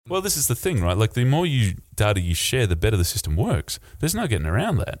Well, this is the thing, right? Like the more data you share, the better the system works. There's no getting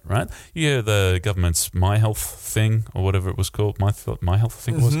around that, right? You hear the government's My Health thing or whatever it was called, My Health, I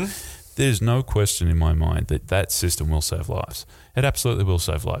think it was. There's no question in my mind that system will save lives. It absolutely will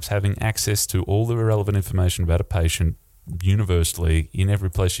save lives. Having access to all the relevant information about a patient universally in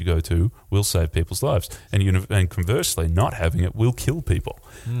every place you go to will save people's lives. And conversely, not having it will kill people.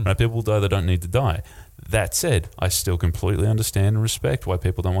 Right? People will die that don't need to die. That said, I still completely understand and respect why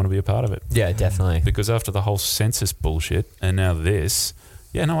people don't want to be a part of it. Yeah, definitely. Because after the whole census bullshit and now this,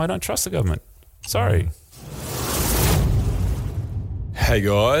 I don't trust the government. Sorry. Hey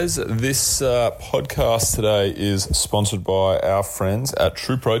guys, this podcast today is sponsored by our friends at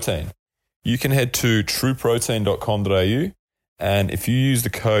True Protein. You can head to trueprotein.com.au and if you use the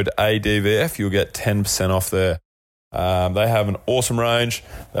code ADVF, you'll get 10% off there. They have an awesome range.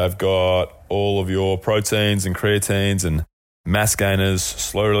 They've got all of your proteins and creatines and mass gainers,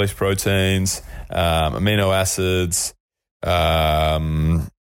 slow release proteins, amino acids,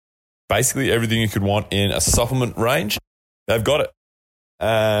 basically everything you could want in a supplement range. They've got it.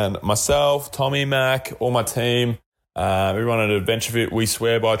 And myself, Tommy, Mac, all my team, everyone at AdventureFit, we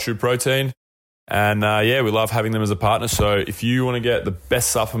swear by True Protein. And we love having them as a partner. So if you want to get the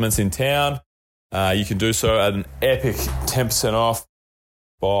best supplements in town, you can do so at an epic 10% off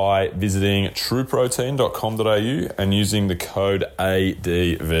by visiting trueprotein.com.au and using the code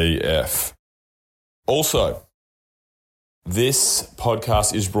ADVF. Also, this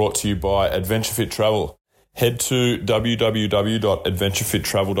podcast is brought to you by AdventureFit Travel. Head to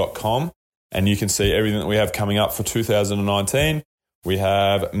www.adventurefittravel.com and you can see everything that we have coming up for 2019. We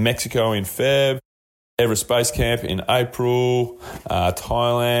have Mexico in Feb, Everest Base Camp in April,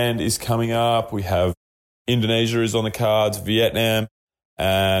 Thailand is coming up, we have Indonesia is on the cards, Vietnam,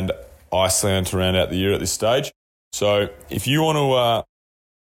 and Iceland to round out the year at this stage. So if you want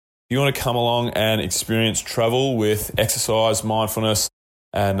to come along and experience travel with exercise, mindfulness,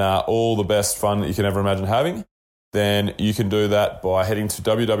 and all the best fun that you can ever imagine having, then you can do that by heading to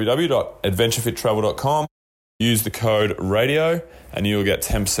www.adventurefittravel.com, use the code RADIO, and you'll get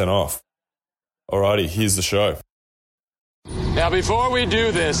 10% off. Alrighty, here's the show. Now, before we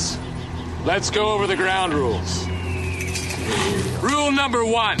do this, let's go over the ground rules. Rule number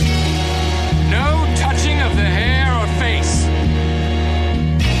 1, no touching of the hair or face.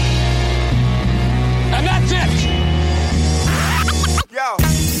 And that's it! Yo!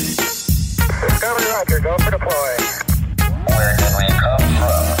 Discovery Roger, go for deploy. Where did we come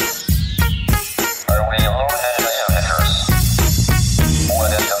from? Are we alone in the universe?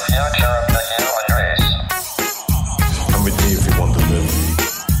 What is the future of the human race? Come with me if you want to live.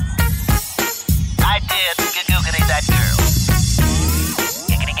 I did giggity that girl.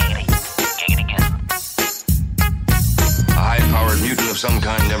 Giggity, giggity. Giggity, giggity. A high-powered mutant of some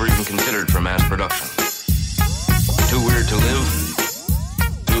kind never even considered for mass production. Too weird to live,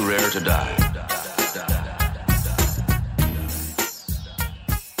 too rare to die.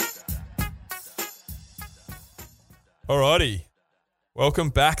 Alrighty, welcome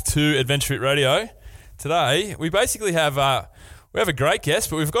back to Adventure Fit Radio. Today we basically have a great guest,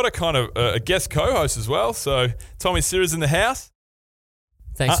 but we've got a kind of a guest co-host as well. So Tommy Sira's in the house.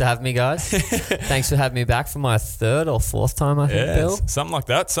 Thanks for having me, guys. Thanks for having me back for my third or fourth time, I think, Bill. Something like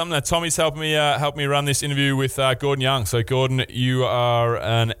that. Something that Tommy's helped me run this interview with Gordon Young. So Gordon, you are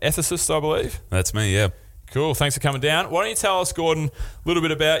an ethicist, I believe. That's me, yeah. Cool. Thanks for coming down. Why don't you tell us, Gordon, a little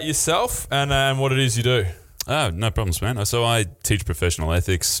bit about yourself and what it is you do? Oh, no problems, man. So I teach professional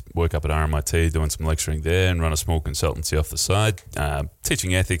ethics, work up at RMIT, doing some lecturing there and run a small consultancy off the side,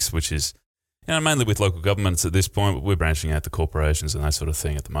 teaching ethics, which is mainly with local governments at this point, but we're branching out to corporations and that sort of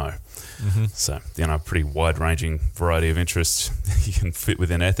thing at the mo. Mm-hmm. So, a pretty wide-ranging variety of interests you can fit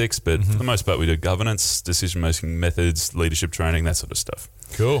within ethics, but for the most part we do governance, decision-making methods, leadership training, that sort of stuff.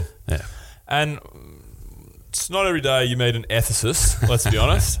 Cool. Yeah. And it's not every day you meet an ethicist, let's be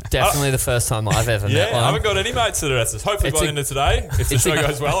honest. Definitely the first time I've ever met one. I haven't got any mates that are ethicists. Hopefully by the end of today, if the show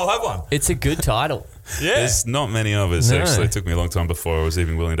goes well, I'll have one. It's a good title. Yeah. There's not many of us, actually. It took me a long time before I was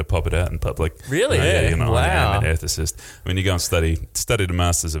even willing to pop it out in public. Really? Wow. I am an ethicist. I mean, you go and study the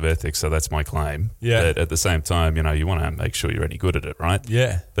Masters of Ethics, so that's my claim. Yeah. But at the same time, you want to make sure you're any good at it, right?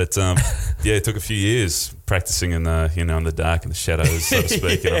 Yeah. But, it took a few years practicing in the, in the dark and the shadows, so to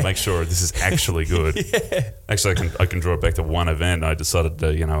speak, and I make sure this is actually good. Actually, I can draw it back to one event. I decided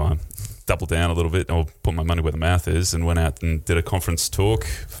to, double down a little bit or put my money where the mouth is and went out and did a conference talk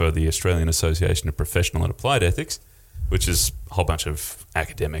for the Australian Association of Professional and Applied Ethics, which is a whole bunch of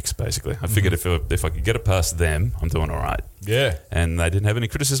academics, basically. I figured if I could get it past them, I'm doing all right. Yeah. And they didn't have any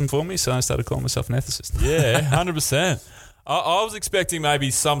criticism for me, so I started calling myself an ethicist. Yeah, 100%. I was expecting maybe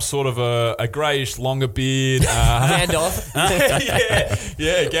some sort of a greyish, longer beard. Gandalf.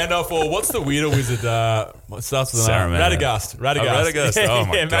 yeah, Gandalf. Or what's the weirder wizard? What starts with an R? Saruman. Radagast. Radagast. Oh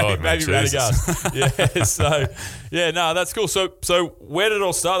my God, maybe man, Radagast. Yeah. So, that's cool. So where did it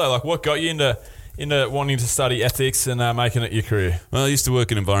all start though? Like, what got you into wanting to study ethics and making it your career? Well, I used to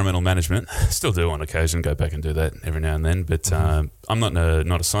work in environmental management. Still do on occasion. Go back and do that every now and then. But I'm not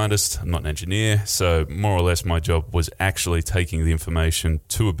a scientist. I'm not an engineer. So more or less, my job was actually taking the information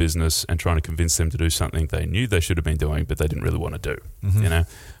to a business and trying to convince them to do something they knew they should have been doing, but they didn't really want to do. You know,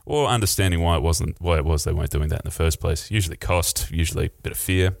 or understanding why it was they weren't doing that in the first place. Usually cost, usually a bit of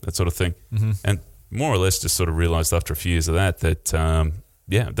fear, that sort of thing. And more or less, just sort of realised after a few years of that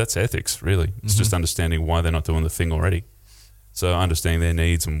that's ethics, really. It's just understanding why they're not doing the thing already. So understanding their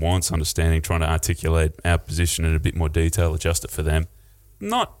needs and wants, trying to articulate our position in a bit more detail, adjust it for them.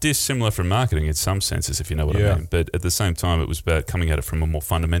 Not dissimilar from marketing in some senses, if you know what I mean. But at the same time, it was about coming at it from a more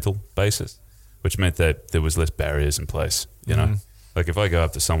fundamental basis, which meant that there was less barriers in place, you know. Like if I go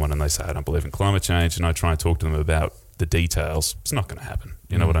up to someone and they say, I don't believe in climate change, and I try and talk to them about the details, it's not going to happen.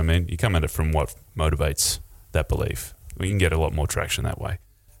 You know what I mean? You come at it from what motivates that belief. We can get a lot more traction that way.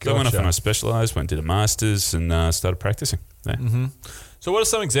 So I went off and I specialised, went and did a master's and started practicing. Yeah. So what are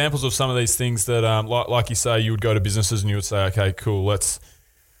some examples of some of these things that, like you say, you would go to businesses and you would say, okay, cool, let's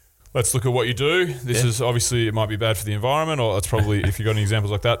look at what you do. This is obviously, it might be bad for the environment, or it's probably, if you've got any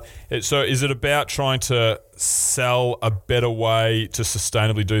examples like that. So is it about trying to sell a better way to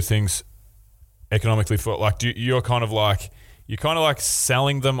sustainably do things economically for, like, you're kind of like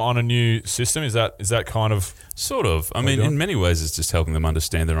selling them on a new system? Is that kind of... Sort of. I mean, in many ways, it's just helping them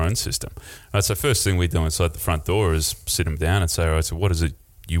understand their own system. Right, so first thing we do inside the front door is sit them down and say, all right, so what is it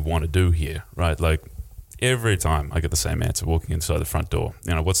you want to do here? Right? Like every time I get the same answer walking inside the front door.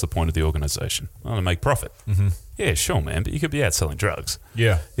 You know, what's the point of the organisation? Well, to make profit. Yeah, sure, man, but you could be out selling drugs.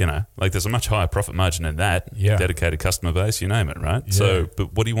 Yeah. You know, like there's a much higher profit margin in that. Yeah. Dedicated customer base, you name it, right? Yeah. So,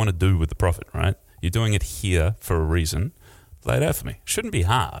 but what do you want to do with the profit, right? You're doing it here for a reason. Lay it out for me. Shouldn't be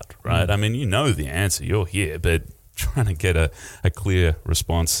hard, right? I mean, you know the answer. You're here, but trying to get a clear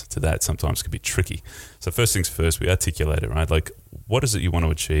response to that sometimes can be tricky. So first things first, we articulate it, right? Like, what is it you want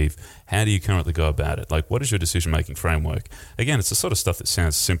to achieve? How do you currently go about it? Like, what is your decision-making framework? Again, it's the sort of stuff that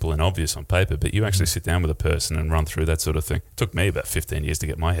sounds simple and obvious on paper, but you actually sit down with a person and run through that sort of thing. It took me about 15 years to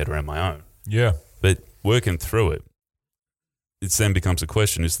get my head around my own. Yeah. But working through it, it then becomes a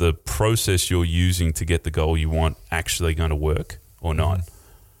question, is the process you're using to get the goal you want actually going to work or not,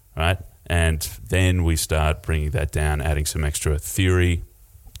 right? And then we start bringing that down, adding some extra theory,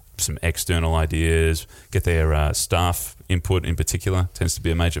 some external ideas, get their staff input in particular, tends to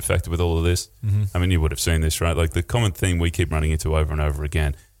be a major factor with all of this. I mean, you would have seen this, right? Like the common theme we keep running into over and over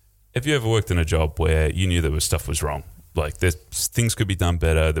again. Have you ever worked in a job where you knew stuff was wrong? Like things could be done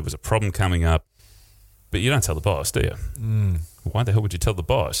better, there was a problem coming up, but you don't tell the boss, do you? Why the hell would you tell the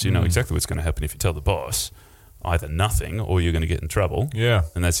boss? You know exactly what's going to happen if you tell the boss. Either nothing or you're going to get in trouble. Yeah.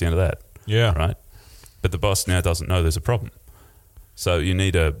 And that's the end of that. Yeah. Right? But the boss now doesn't know there's a problem. So you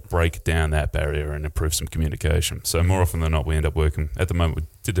need to break down that barrier and improve some communication. So more often than not, we end up working. At the moment, we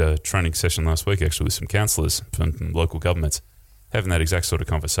did a training session last week actually with some councillors from local governments, having that exact sort of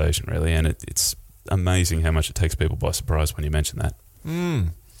conversation really. And it's amazing how much it takes people by surprise when you mention that.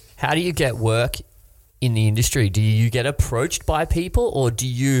 How do you get work in the industry? Do you get approached by people, or do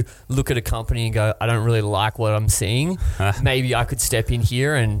you look at a company and go, I don't really like what I'm seeing. Maybe I could step in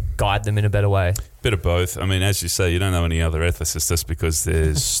here and guide them in a better way? Bit of both. I mean, as you say, you don't know any other ethicists just because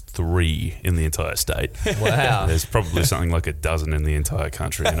there's 3 in the entire state. Wow. There's probably something like a dozen in the entire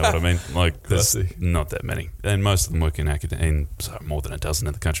country. You know what I mean? Like, there's not that many. And most of them work in more than a dozen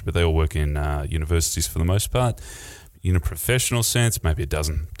in the country, but they all work in universities for the most part. In a professional sense, maybe a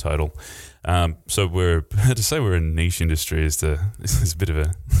dozen total. So to say we're a niche industry is a bit of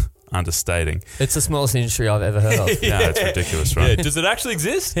a understating. It's the smallest industry I've ever heard of. No, it's ridiculous, right? Yeah. Does it actually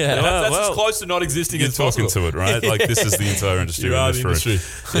exist? Yeah. That's as close to not existing as possible. You're talking to it, right? Like this is the entire industry. You are the industry.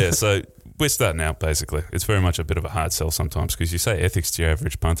 Yeah, so we're starting out basically. It's very much a bit of a hard sell sometimes because you say ethics to your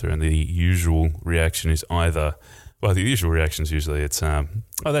average punter and the usual reaction is either... Well, the usual reaction is usually it's, oh,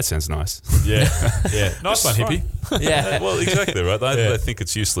 that sounds nice. Yeah. Nice one, hippie. Yeah. Well, exactly, right? They think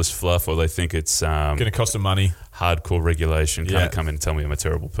it's useless fluff or they think it's... going to cost them money. Hardcore regulation. Can't come in and tell me I'm a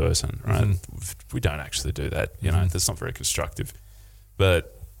terrible person, right? We don't actually do that. You know, that's not very constructive.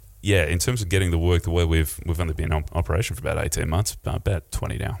 But, yeah, in terms of getting the work, the way we've only been in operation for about 18 months, about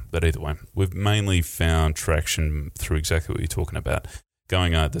 20 now. But either way, we've mainly found traction through exactly what you're talking about.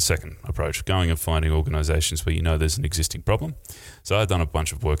 going the second approach, going and finding organisations where you know there's an existing problem. So I've done a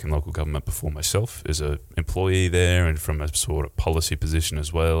bunch of work in local government before myself as an employee there and from a sort of policy position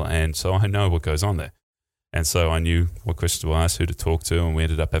as well. And so I know what goes on there. And so I knew what questions to ask, who to talk to, and we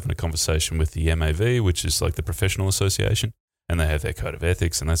ended up having a conversation with the MAV, which is like the professional association, and they have their code of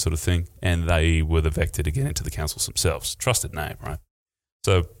ethics and that sort of thing. And they were the vector to get into the councils themselves. Trusted name, right?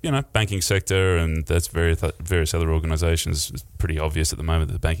 So, banking sector and that's various other organisations, it's pretty obvious at the moment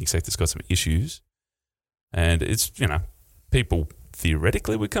that the banking sector's got some issues. And it's, people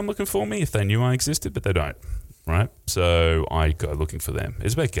theoretically would come looking for me if they knew I existed, but they don't, right? So I go looking for them.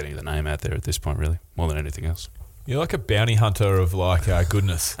 It's about getting the name out there at this point, really, more than anything else. You're like a bounty hunter of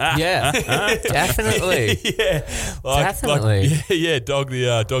goodness. Yeah, definitely. Yeah, definitely. Dog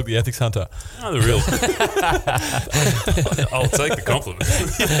the ethics hunter. Oh, the real. I'll take the compliment.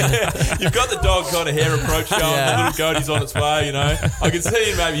 You've got the dog kind of hair approach going. Yeah. The little goatie's on its way. I can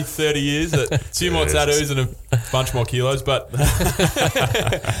see in maybe 30 years that a few more tattoos and a bunch more kilos. But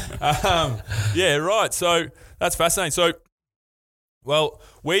yeah, right. So that's fascinating. So. Well,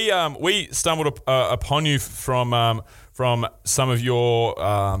 we stumbled upon you from some of your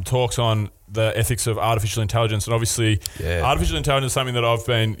talks on the ethics of artificial intelligence, and obviously, artificial intelligence is something that I've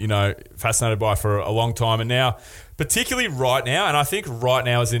been fascinated by for a long time, and now, particularly right now, and I think right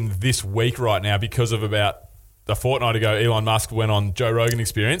now is in this week right now because of about a fortnight ago, Elon Musk went on Joe Rogan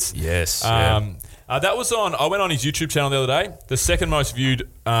Experience. Yes, that was on. I went on his YouTube channel the other day. The second most viewed.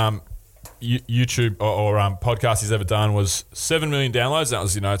 YouTube or podcast he's ever done was 7 million downloads. That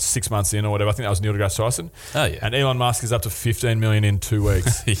was, it's 6 months in or whatever. I think that was Neil deGrasse Tyson. Oh, yeah. And Elon Musk is up to 15 million in 2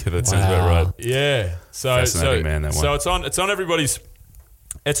 weeks. Yeah, that sounds about right. Yeah. Fascinating, man, that one. So it's on everybody's.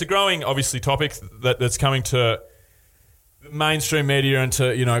 It's a growing, obviously, topic that's coming to mainstream media and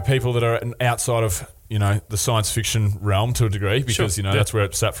to people that are outside of the science fiction realm to a degree because that's where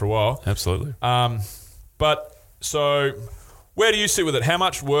it sat for a while. Absolutely. But so. Where do you sit with it? How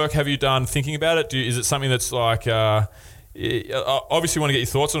much work have you done thinking about it? Is it something that's like, obviously you want to get your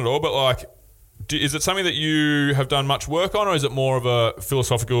thoughts on it all, but is it something that you have done much work on, or is it more of a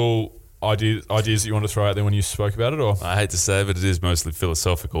philosophical ideas that you want to throw out there when you spoke about it? Or I hate to say it, but it is mostly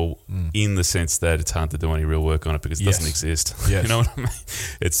philosophical in the sense that it's hard to do any real work on it because it doesn't exist. Yes. You know what I mean?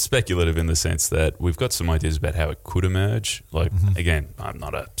 It's speculative in the sense that we've got some ideas about how it could emerge. Again, I'm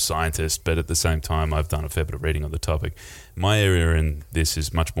not a scientist, but at the same time, I've done a fair bit of reading on the topic. My area in this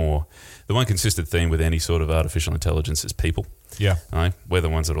is much more, the one consistent theme with any sort of artificial intelligence is people. Yeah. Right? We're the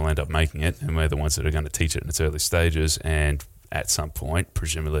ones that will end up making it, and we're the ones that are going to teach it in its early stages, and at some point,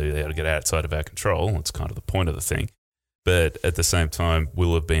 presumably they ought to get outside of our control. That's kind of the point of the thing. But at the same time,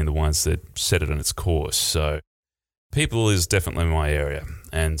 we'll have been the ones that set it on its course. So people is definitely my area.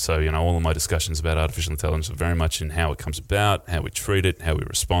 And so, all of my discussions about artificial intelligence are very much in how it comes about, how we treat it, how we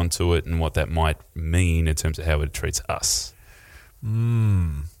respond to it, and what that might mean in terms of how it treats us.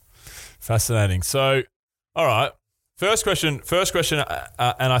 Fascinating. So, all right. First question,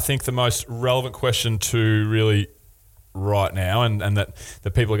 and I think the most relevant question to really right now and that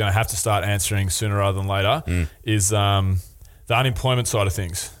people are going to have to start answering sooner rather than later is the unemployment side of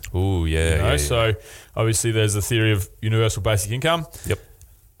things. Oh, yeah, So obviously there's the theory of universal basic income. Yep.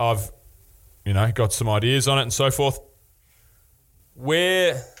 I've, got some ideas on it and so forth.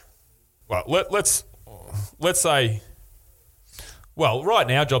 Let's say, right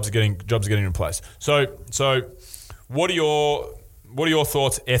now jobs are getting replaced. So what are your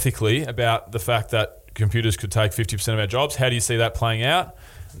thoughts ethically about the fact that computers could take 50% of our jobs? How do you see that playing out?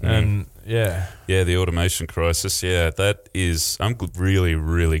 And the automation crisis. That is. I'm really,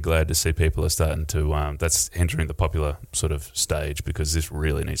 really glad to see people are starting to. That's entering the popular sort of stage because this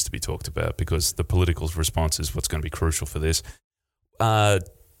really needs to be talked about because the political response is what's going to be crucial for this.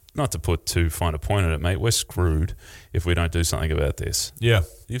 Not to put too fine a point on it, mate. We're screwed if we don't do something about this. Yeah,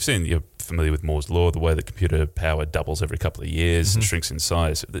 you're familiar with Moore's law, the way that computer power doubles every couple of years and shrinks in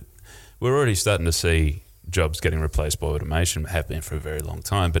size. We're already starting to see jobs getting replaced by automation, have been for a very long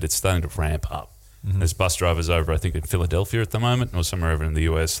time, but it's starting to ramp up. There's bus drivers over, I think, in Philadelphia at the moment or somewhere over in the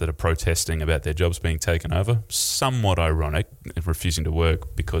US that are protesting about their jobs being taken over. Somewhat ironic, refusing to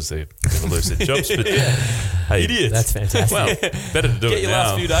work because they're going to lose their jobs. But hey, idiots. That's fantastic. Well, better to do Get it your now.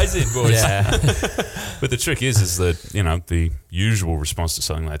 last few days in, boys. Yeah. But the trick is that, the usual response to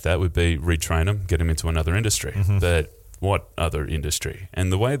something like that would be retrain them, get them into another industry. But what other industry?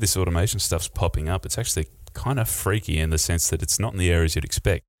 And the way this automation stuff's popping up, it's actually kind of freaky in the sense that it's not in the areas you'd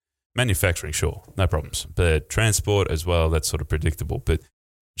expect. Manufacturing, sure, no problems. But transport as well, that's sort of predictable. But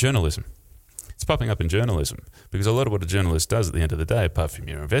journalism, it's popping up in journalism because a lot of what a journalist does at the end of the day, apart from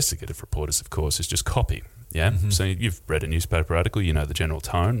your investigative reporters, of course, is just copy. Yeah. So you've read a newspaper article, you know the general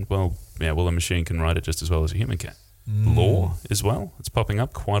tone. Well, a machine can write it just as well as a human can. Law as well. It's popping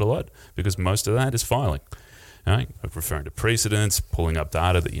up quite a lot because most of that is filing. Right? Referring to precedents, pulling up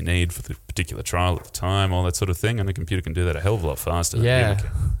data that you need for the particular trial at the time, all that sort of thing. And a computer can do that a hell of a lot faster than a human can.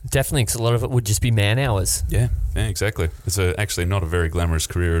 Definitely, because a lot of it would just be man hours. Yeah, exactly. It's actually not a very glamorous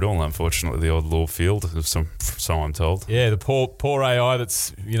career at all, unfortunately, the old law field, so I'm told. Yeah, the poor AI that's,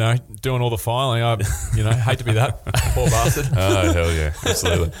 doing all the filing. I, hate to be that poor bastard. Oh, hell yeah,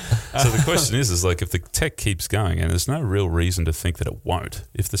 absolutely. So the question is like if the tech keeps going, and there's no real reason to think that it won't,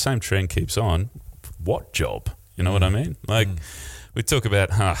 if the same trend keeps on, what job? You know what I mean? Like, we talk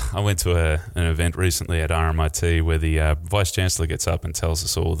about, I went to an event recently at RMIT where the Vice Chancellor gets up and tells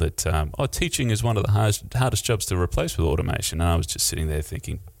us all that, teaching is one of the hardest jobs to replace with automation. And I was just sitting there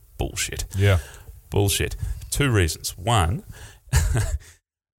thinking, bullshit. Yeah. Bullshit. 2 reasons. One,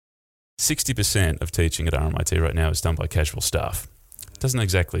 60% of teaching at RMIT right now is done by casual staff. Doesn't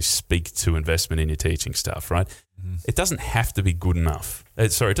exactly speak to investment in your teaching staff, right? It doesn't have to be good enough.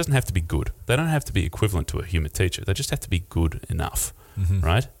 It doesn't have to be good. They don't have to be equivalent to a human teacher. They just have to be good enough,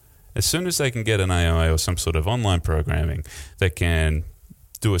 right? As soon as they can get an AI or some sort of online programming that can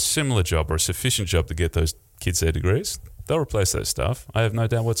do a similar job or a sufficient job to get those kids their degrees, they'll replace that stuff. I have no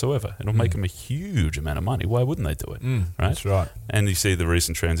doubt whatsoever. It'll make them a huge amount of money. Why wouldn't they do it? Right? That's right. And you see the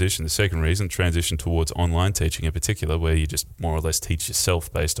recent transition. The second reason, transition towards online teaching in particular, where you just more or less teach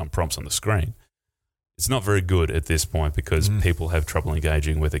yourself based on prompts on the screen. It's not very good at this point because people have trouble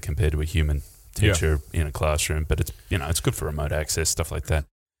engaging with it compared to a human teacher in a classroom. But it's good for remote access, stuff like that.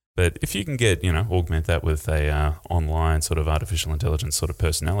 But if you can get, augment that with a online sort of artificial intelligence sort of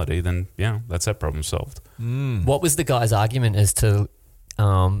personality, then, that's that problem solved. What was the guy's argument as to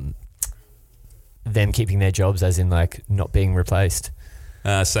them keeping their jobs, as in like not being replaced?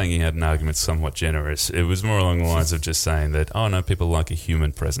 Saying he had an argument somewhat generous. It was more along the lines of just saying that, people like a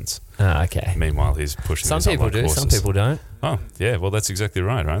human presence. Okay. Meanwhile, he's pushing some these people online do, courses. some people don't. Oh, yeah, well, that's exactly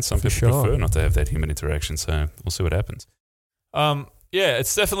right? Some For people sure. prefer not to have that human interaction, so we'll see what happens.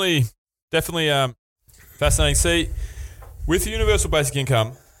 It's definitely fascinating. See, with universal basic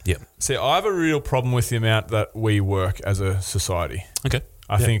income, I have a real problem with the amount that we work as a society. Okay.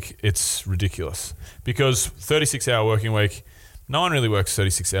 I think it's ridiculous because 36-hour working week, no one really works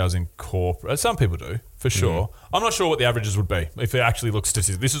 36 hours in corporate. Some people do, for sure. I'm not sure what the averages would be if it actually looks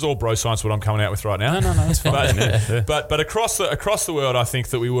statistics. This is all bro science, what I'm coming out with right now. No, that's fine. But across the world, I think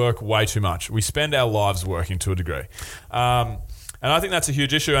that we work way too much. We spend our lives working to a degree. And I think that's a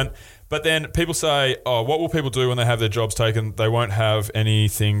huge issue. But then people say, what will people do when they have their jobs taken? They won't have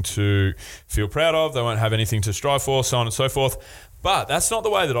anything to feel proud of. They won't have anything to strive for, so on and so forth. But that's not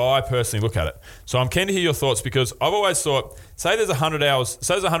the way that I personally look at it. So I'm keen to hear your thoughts because I've always thought, say there's 100 hours,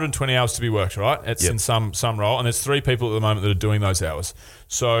 say there's 120 hours to be worked, right? It's in some role, and there's 3 people at the moment that are doing those hours.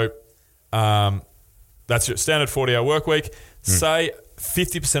 So that's your standard 40-hour work week. Say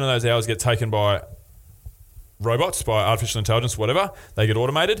 50% of those hours get taken by robots, by artificial intelligence, whatever. They get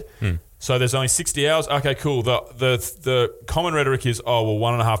automated. So there's only 60 hours. Okay, cool. The common rhetoric is,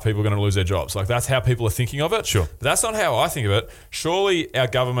 1.5 people are going to lose their jobs. Like that's how people are thinking of it. Sure. But that's not how I think of it. Surely our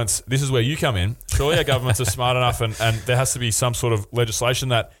governments, this is where you come in, surely our governments are smart enough and there has to be some sort of legislation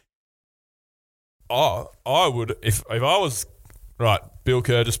that, I would, if I was, right, Bill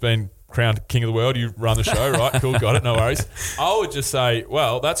Kerr just been crowned king of the world, you run the show, right? Cool, got it, no worries. I would just say,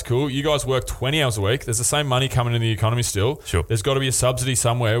 well, that's cool. You guys work 20 hours a week. There's the same money coming in the economy still. Sure. There's got to be a subsidy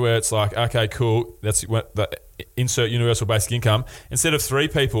somewhere where it's like, okay, cool, that's insert universal basic income. Instead of 3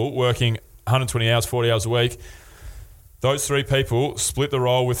 people working 120 hours, 40 hours a week, those 3 people split the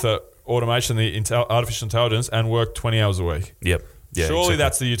role with the automation, the artificial intelligence, and work 20 hours a week. Yep. Yeah, surely exactly.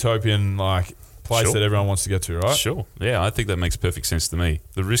 that's the utopian place that everyone wants to get to, right? Sure. Yeah, I think that makes perfect sense to me.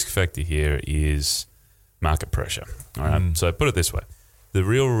 The risk factor here is market pressure. All right. So put it this way. The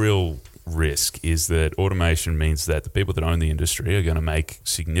real risk is that automation means that the people that own the industry are going to make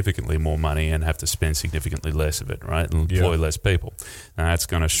significantly more money and have to spend significantly less of it, right? And employ less people. Now that's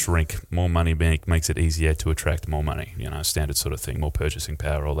going to shrink. More money makes it easier to attract more money, standard sort of thing, more purchasing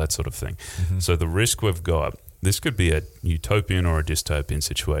power, all that sort of thing. So the risk we've got, this could be a utopian or a dystopian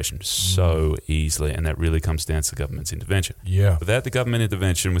situation so easily, and that really comes down to the government's intervention. Yeah. Without the government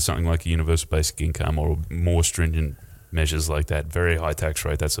intervention with something like a universal basic income or more stringent measures like that, very high tax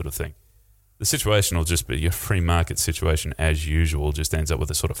rate, that sort of thing, the situation will just be your free market situation as usual, just ends up with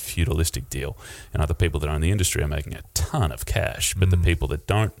a sort of feudalistic deal. And other people that own the industry are making a ton of cash, but the people that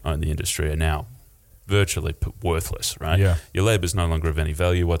don't own the industry are now virtually worthless, right? Yeah. Your labour is no longer of any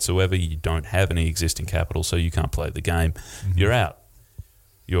value whatsoever. You don't have any existing capital, so you can't play the game. You're out.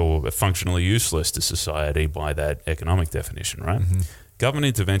 you're functionally useless to society by that economic definition, right? Government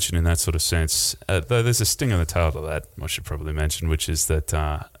intervention in that sort of sense, though there's a sting on the tail to that, I should probably mention, which is that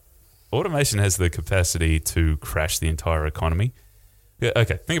automation has the capacity to crash the entire economy. Yeah,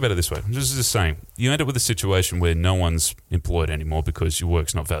 okay, think about it this way. I'm just saying, you end up with a situation where no one's employed anymore because your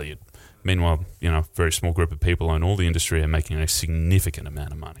work's not valued. Meanwhile, a very small group of people own all the industry and making a significant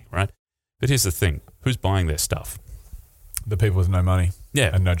amount of money, right? But here's the thing. Who's buying their stuff? The people with no money.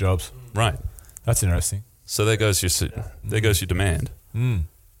 Yeah. And no jobs. Right. That's interesting. So there goes your demand.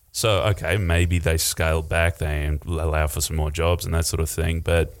 So, okay, maybe they scale back, they allow for some more jobs and that sort of thing,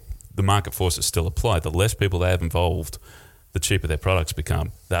 but the market forces still apply. The less people they have involved, the cheaper their products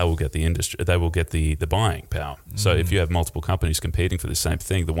become. They will get the buying power. So if you have multiple companies competing for the same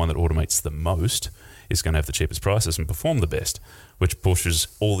thing, the one that automates the most is going to have the cheapest prices and perform the best, which pushes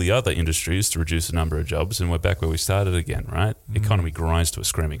all the other industries to reduce the number of jobs, and we're back where we started again, right? Economy grinds to a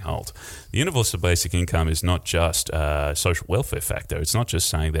screaming halt. The universal basic income is not just a social welfare factor. It's not just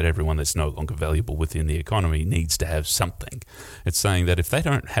saying that everyone that's no longer valuable within the economy needs to have something. It's saying that if they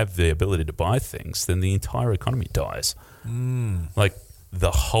don't have the ability to buy things, then the entire economy dies. Like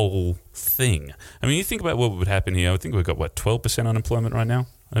the whole thing. I mean, you think about what would happen here. I think we've got, 12% unemployment right now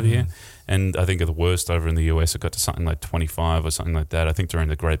over here? And I think at the worst over in the US, it got to something like 25 or something like that. I think during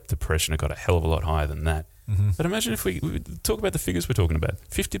the Great Depression, it got a hell of a lot higher than that. But imagine if we talk about the figures we're talking about.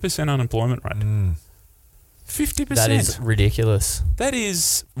 50% unemployment rate. 50%. That is ridiculous. That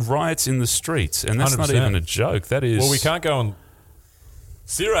is riots in the streets. And that's 100%. not even a joke. That is... Well, we can't go on...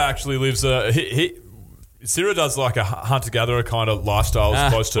 Sira actually lives... Sira does like a hunter-gatherer kind of lifestyle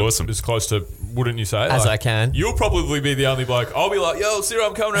as close to, wouldn't you say? As I can. You'll probably be the only bloke. I'll be like, yo, Sira,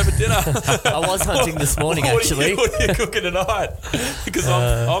 I'm coming over for dinner. I was hunting this morning, actually. What are you cooking tonight? Because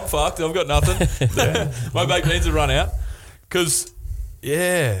I'm fucked. I've got nothing. My baked beans have run out. Because,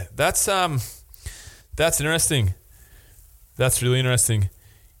 yeah, that's interesting. That's really interesting.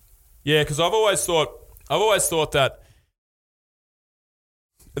 Yeah, because I've always thought that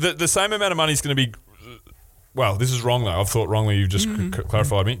the same amount of money is going to be... Well, this is wrong though. I've thought wrongly. You've just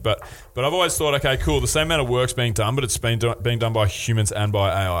clarified me. But I've always thought, okay, cool. The same amount of work's being done, but it's being done by humans and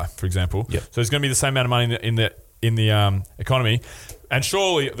by AI, for example. Yep. So it's going to be the same amount of money in the economy. And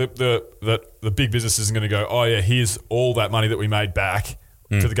surely the big business isn't going to go, oh yeah, here's all that money that we made back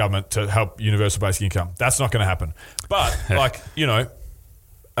to the government to help universal basic income. That's not going to happen. But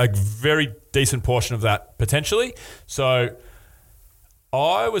a very decent portion of that potentially. So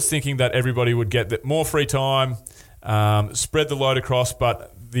I was thinking that everybody would get more free time, spread the load across,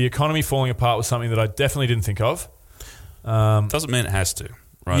 but the economy falling apart was something that I definitely didn't think of. Doesn't mean it has to,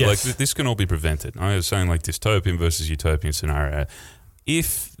 right? Yes. Like this can all be prevented. I was saying like dystopian versus utopian scenario.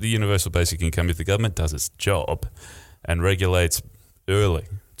 If the universal basic income, if the government does its job and regulates early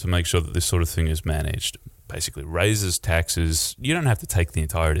to make sure that this sort of thing is managed, basically raises taxes. You don't have to take the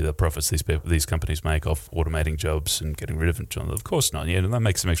entirety of the profits these companies make off automating jobs and getting rid of them. Of course not. Yeah, that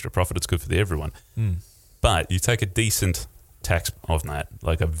makes some extra profit. It's good for everyone. But you take a decent tax on that,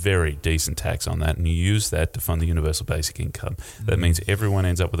 like a very decent tax on that, and you use that to fund the universal basic income. That means everyone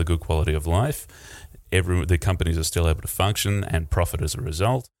ends up with a good quality of life. The companies are still able to function and profit as a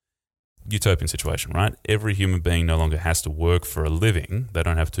result. Utopian situation, right? Every human being no longer has to work for a living. They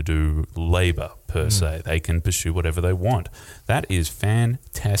don't have to do labor per se. They can pursue whatever they want. That is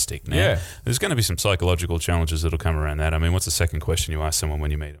fantastic, man. Yeah. There's going to be some psychological challenges that'll come around that. I mean, what's the second question you ask someone when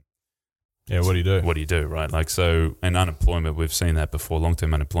you meet them? Yeah, what do you do? What do you do, right? Like, so, and unemployment, we've seen that before.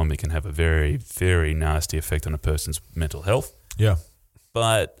 Long-term unemployment can have a very, very nasty effect on a person's mental health. Yeah.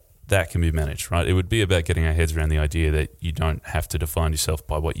 But that can be managed, right? It would be about getting our heads around the idea that you don't have to define yourself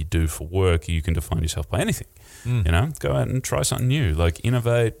by what you do for work. You can define yourself by anything. Go out and try something new, like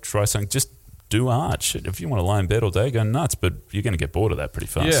innovate, try something, just do art. Shit, if you want to lie in bed all day, go nuts, but you're going to get bored of that pretty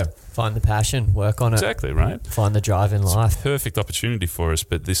fast. Yeah. Find the passion, work on it. Exactly, right? Find the drive in life. Perfect opportunity for us,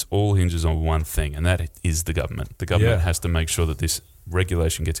 but this all hinges on one thing, and that is the government. The government has to make sure that this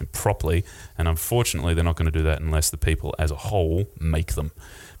regulation gets in properly, and unfortunately they're not going to do that unless the people as a whole make them.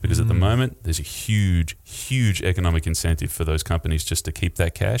 Because at the moment, there's a huge, huge economic incentive for those companies just to keep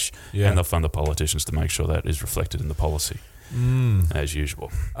that cash, and they'll fund the politicians to make sure that is reflected in the policy, as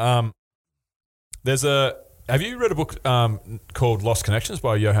usual. Have you read a book called Lost Connections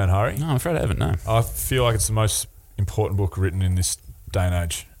by Johan Hari? No, I'm afraid I haven't, no. I feel like it's the most important book written in this day and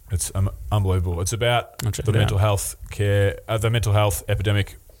age. It's unbelievable. It's about the mental health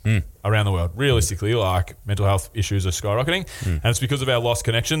epidemic around the world. Realistically, like mental health issues are skyrocketing, and it's because of our lost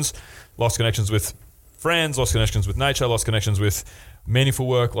connections with friends, lost connections with nature, lost connections with meaningful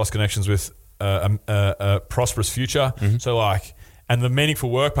work, lost connections with a prosperous future. So And the meaningful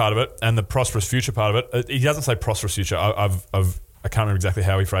work part of it and the prosperous future part of it, he doesn't say prosperous future. I can't remember exactly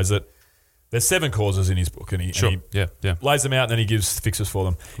how he phrased it. There's 7 causes in his book, and he lays them out, and then he gives fixes for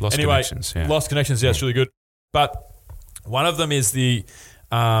them. Lost connections, yeah. Lost connections, it's really good. But one of them is the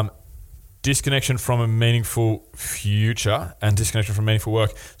disconnection from a meaningful future and disconnection from meaningful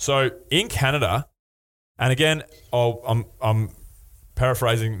work. So in Canada, and again, I'm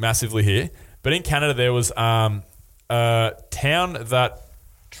paraphrasing massively here, but in Canada there was a town that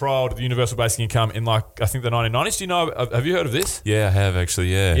trialed the universal basic income in I think the 1990s. Do you know? Have you heard of this? Yeah, I have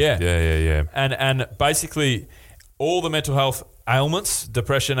actually. Yeah. And basically, all the mental health ailments,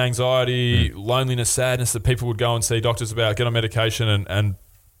 depression, anxiety, loneliness, sadness that people would go and see doctors about, get on medication and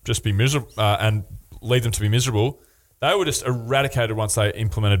just be miserable and lead them to be miserable, they were just eradicated once they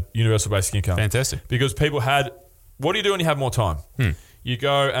implemented universal basic income. Fantastic. Because people had, what do you do when you have more time? You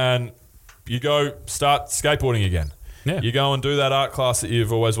go start skateboarding again. Yeah. You go and do that art class that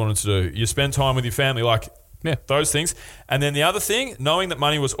you've always wanted to do. You spend time with your family, those things. And then the other thing, knowing that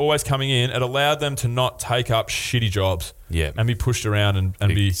money was always coming in, it allowed them to not take up shitty jobs and be pushed around and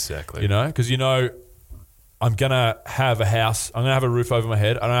exactly. be, because I'm going to have a house, I'm going to have a roof over my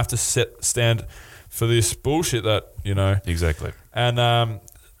head. I don't have to stand for this bullshit that, Exactly. And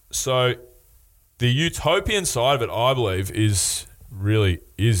so the utopian side of it, I believe, is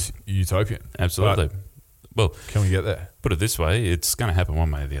utopian. Absolutely. Well, can we get there? Put it this way, it's going to happen one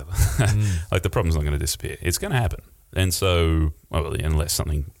way or the other. The problem's not going to disappear. It's going to happen. And so, unless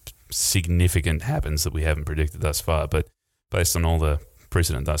something significant happens that we haven't predicted thus far, but based on all the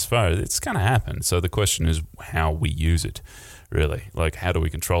precedent thus far, it's going to happen. So the question is how we use it, really. How do we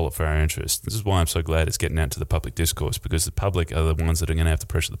control it for our interest? This is why I'm so glad it's getting out to the public discourse, because the public are the ones that are going to have to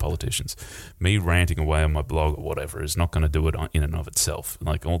pressure the politicians. Me ranting away on my blog or whatever is not going to do it in and of itself,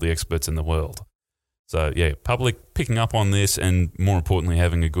 like all the experts in the world. So, public picking up on this and, more importantly,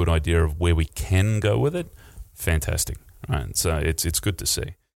 having a good idea of where we can go with it, fantastic. Right? So it's good to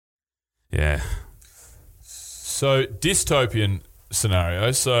see. Yeah. So, dystopian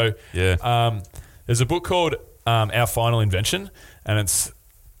scenario. So, there's a book called Our Final Invention, and it's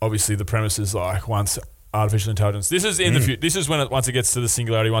obviously the premise is once artificial intelligence. This is in the future. This is once it gets to the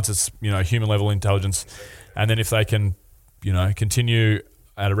singularity, once it's human level intelligence, and then if they can continue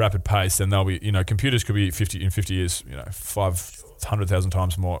at a rapid pace, then they'll be, computers could be 50 years, 500,000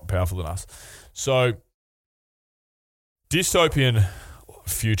 times more powerful than us. So, dystopian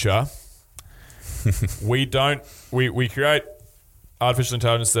future, we create artificial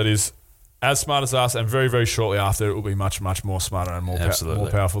intelligence that is as smart as us, and very, very shortly after, it will be much, much more smarter and more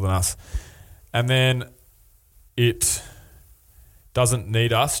powerful than us. And then it doesn't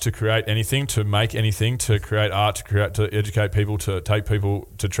need us to create anything, to make anything, to create art, to educate people, to take people,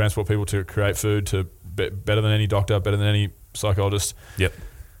 to transport people, to create food, to better than any doctor, better than any psychologist. Yep.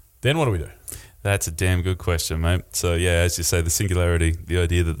 Then what do we do? That's a damn good question, mate. So, as you say, the singularity, the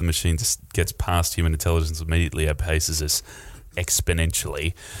idea that the machine just gets past human intelligence immediately outpaces us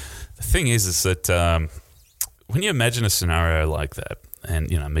exponentially. The thing is that when you imagine a scenario like that,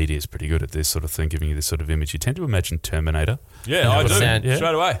 and, media is pretty good at this sort of thing, giving you this sort of image, you tend to imagine Terminator. Yeah, I do.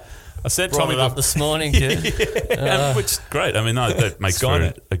 Straight away. I sent Tommy up this morning. Which is great. I mean, that makes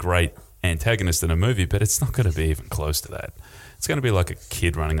for a great antagonist in a movie, but it's not going to be even close to that. It's going to be like a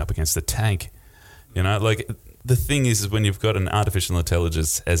kid running up against a tank. The thing is when you've got an artificial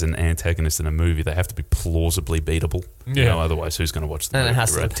intelligence as an antagonist in a movie, they have to be plausibly beatable. Otherwise, who's going to watch the movie? And it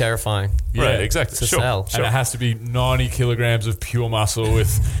has to look terrifying. Right, exactly. To sell. And it has to be 90 kilograms of pure muscle with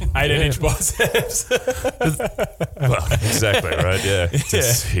 18-inch biceps. Well, exactly, right? Yeah.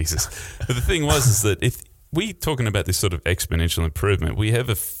 Jesus. But the thing is that if we talking about this sort of exponential improvement, we have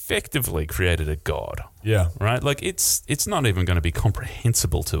effectively created a god. Yeah. Right? It's not even going to be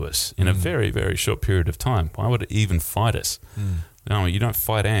comprehensible to us in a very, very short period of time. Why would it even fight us? No, you don't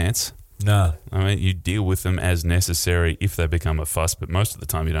fight ants. No. I mean, you deal with them as necessary if they become a fuss, but most of the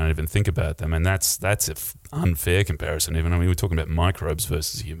time you don't even think about them, and that's an unfair comparison even. I mean, we're talking about microbes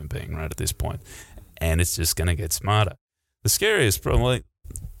versus a human being right at this point, and it's just going to get smarter. The scariest,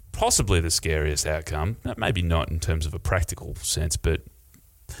 possibly the scariest outcome, maybe not in terms of a practical sense, but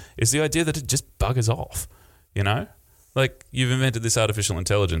is the idea that it just buggers off, You've invented this artificial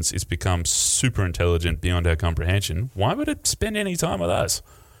intelligence, it's become super intelligent beyond our comprehension. Why would it spend any time with us?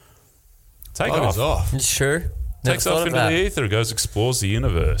 Take off. Sure. Takes off into the ether, goes, explores the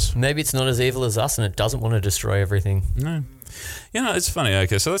universe. Maybe it's not as evil as us and it doesn't want to destroy everything. No. It's funny.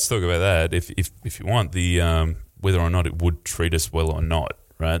 Okay, so let's talk about that if you want, the whether or not it would treat us well or not,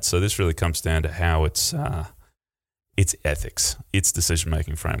 right? So this really comes down to how its ethics, its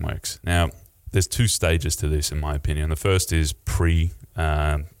decision-making frameworks. Now, there's two stages to this, in my opinion. The first is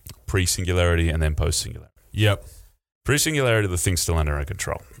pre-singularity and then post-singularity. Yep. Pre-singularity, the thing's still under our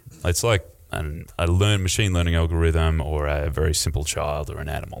control. It's like a machine learning algorithm or a very simple child or an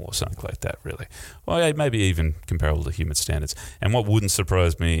animal or something like that, really. Well, maybe even comparable to human standards. And what wouldn't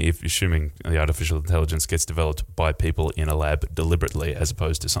surprise me, if assuming the artificial intelligence gets developed by people in a lab deliberately as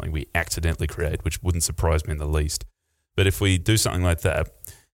opposed to something we accidentally create, which wouldn't surprise me in the least. But if we do something like that,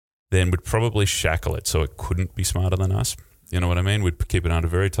 then we'd probably shackle it so it couldn't be smarter than us. You know what I mean? We'd keep it under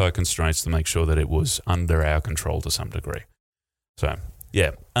very tight constraints to make sure that it was under our control to some degree. So,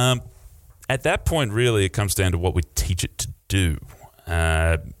 yeah. At that point, really, it comes down to what we teach it to do.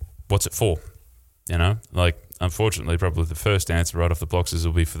 What's it for? You know, like, unfortunately, probably the first answer right off the blocks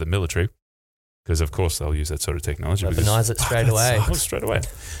will be for the military, because, of course, they'll use that sort of technology. Weaponize it straight away. Straight away.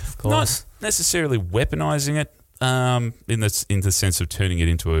 Of course. Not necessarily weaponizing it in the sense of turning it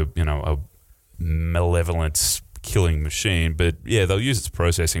into a malevolent killing machine, but, yeah, they'll use its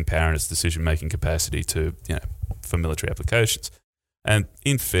processing power and its decision-making capacity for military applications. And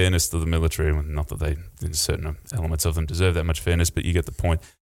in fairness to the military, not that in certain elements of them deserve that much fairness, but you get the point.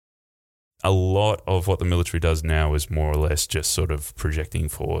 A lot of what the military does now is more or less just sort of projecting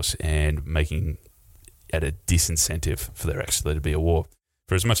force and making it a disincentive for there actually to be a war.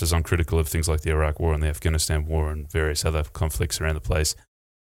 For as much as I'm critical of things like the Iraq War and the Afghanistan War and various other conflicts around the place,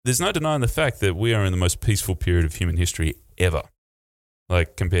 there's no denying the fact that we are in the most peaceful period of human history ever.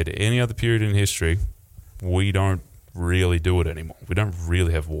 Like, compared to any other period in history, we don't really do it anymore. We don't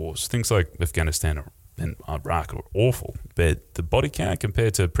really have wars. Things like Afghanistan and Iraq are awful, but the body count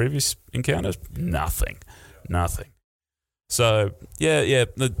compared to previous encounters, nothing. So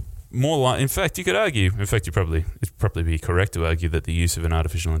in fact, you could argue. In fact, it'd probably be correct to argue that the use of an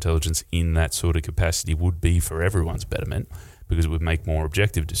artificial intelligence in that sort of capacity would be for everyone's betterment, because it would make more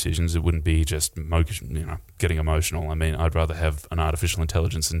objective decisions. It wouldn't be just getting emotional. I mean, I'd rather have an artificial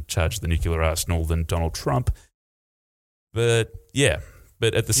intelligence in charge of the nuclear arsenal than Donald Trump. But yeah,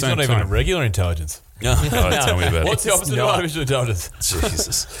 but at the same time, he's not even a regular intelligence. No, tell me about it. What's the opposite of artificial intelligence?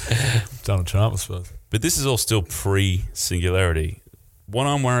 Jesus, Donald Trump, I suppose. But this is all still pre-singularity. What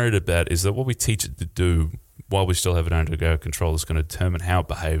I'm worried about is that what we teach it to do while we still have it under our control is going to determine how it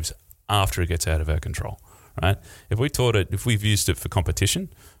behaves after it gets out of our control. Right? If we've used it for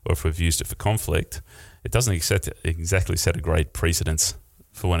competition or if we've used it for conflict, it doesn't exactly set a great precedence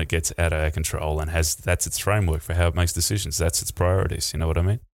for when it gets out of our control and that's its framework for how it makes decisions. That's its priorities. You know what I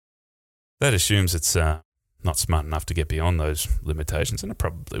mean? That assumes it's not smart enough to get beyond those limitations, and it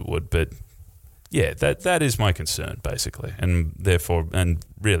probably would. But yeah, that is my concern, basically. And therefore, and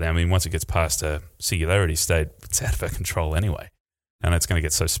really, I mean, once it gets past a singularity state, it's out of our control anyway. And it's going to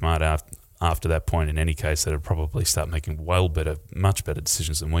get so smart after that point in any case that it'll probably start making much better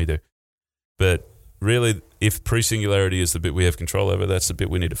decisions than we do. But really, if pre-singularity is the bit we have control over, that's the bit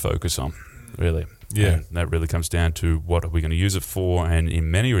we need to focus on, really. Yeah. And that really comes down to what are we going to use it for, and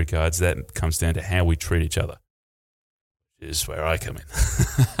in many regards, that comes down to how we treat each other, which is where I come in.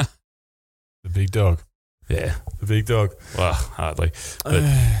 The big dog. Yeah. The big dog. Well, hardly. But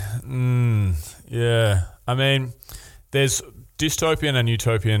yeah. I mean, there's dystopian and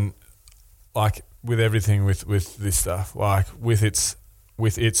utopian, like, with everything with this stuff, like, with its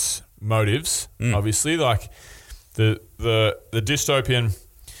motives, obviously, like the dystopian,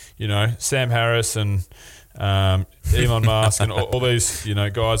 Sam Harris and Elon Musk and all these,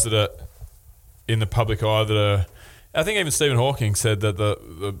 guys that are in the public eye that are, I think even Stephen Hawking said that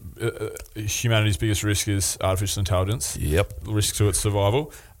the humanity's biggest risk is artificial intelligence. Yep. Risk to its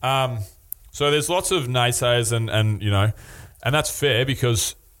survival. So there's lots of naysayers and that's fair,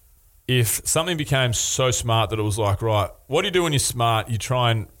 because if something became so smart that it was like, right, what do you do when you're smart? You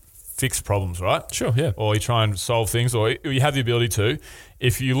try and fix problems, right? Sure, yeah. Or you try and solve things, or you have the ability to.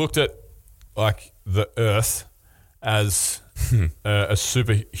 If you looked at, like, the Earth as a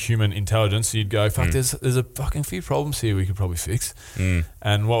superhuman intelligence, you'd go, fuck, there's a fucking few problems here we could probably fix.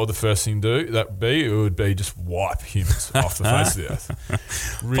 And what would the first thing do? That be? It would be just wipe humans off the face of the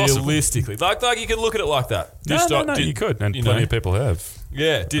Earth. Realistically. Like you could look at it like that. No, you could, and plenty of people have.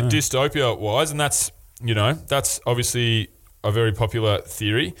 Yeah, dystopia-wise, and that's obviously a very popular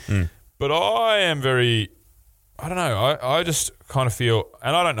theory. But I am I don't know, I just kind of feel,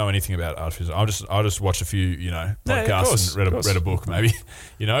 and I don't know anything about artificial. I just watched a few, podcasts and read a book maybe,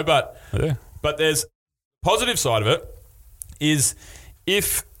 but there's positive side of it is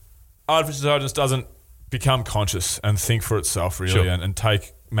if artificial intelligence doesn't become conscious and think for itself really, and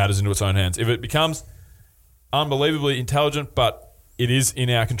take matters into its own hands, if it becomes unbelievably intelligent but it is in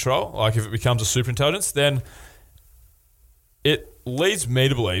our control, like if it becomes a super intelligence, then it leads me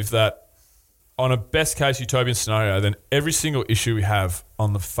to believe that on a best case utopian scenario, then every single issue we have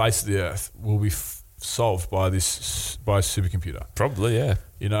on the face of the earth will be solved by a supercomputer. Probably, yeah.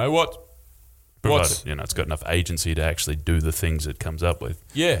 You know what? Provided, it's got enough agency to actually do the things it comes up with.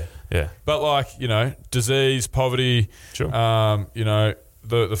 Yeah. Yeah. But like, disease, poverty, Sure.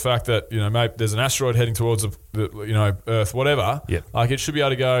 The fact that, maybe there's an asteroid heading towards the Earth, whatever. Yep. Like, it should be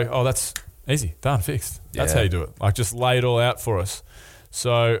able to go, oh, that's easy, done, fixed. That's Yeah. how you do it. Like, just lay it all out for us.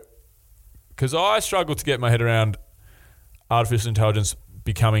 So, because I struggle to get my head around artificial intelligence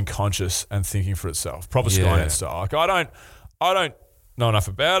becoming conscious and thinking for itself, proper Skynet style. Like, I don't know enough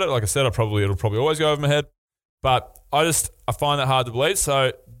about it. Like I said, it'll probably always go over my head. But I find that hard to believe.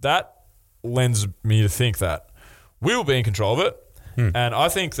 So that lends me to think that we'll be in control of it. And I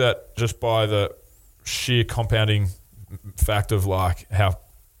think that just by the sheer compounding fact of like how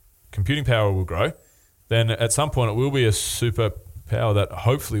computing power will grow, then at some point it will be a superpower that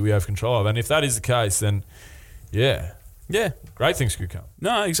hopefully we have control of. And if that is the case, then yeah, great things could come.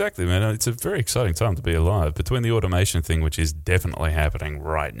 No, exactly, man. It's a very exciting time to be alive. Between the automation thing, which is definitely happening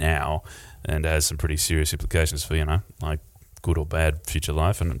right now and has some pretty serious implications for, like good or bad future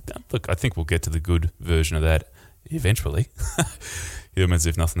life. And look, I think we'll get to the good version of that eventually. Humans,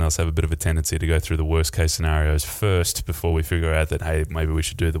 if nothing else, have a bit of a tendency to go through the worst case scenarios first before we figure out that, hey, maybe we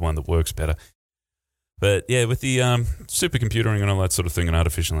should do the one that works better. But yeah, with the supercomputing and all that sort of thing and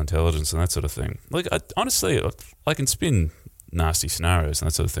artificial intelligence and that sort of thing, like honestly, I can spin nasty scenarios and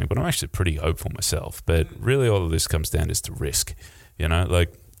that sort of thing, but I'm actually pretty hopeful myself. But really all of this comes down to risk,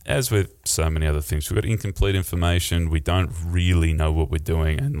 like as with so many other things, we've got incomplete information. We don't really know what we're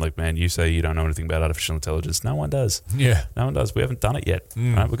doing. And like, man, you say you don't know anything about artificial intelligence. No one does. Yeah. No one does. We haven't done it yet.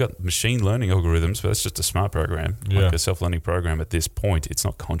 Right? We've got machine learning algorithms, but that's just a smart program, like a self-learning program at this point. It's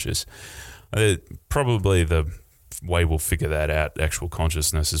not conscious. Probably the way we'll figure that out, actual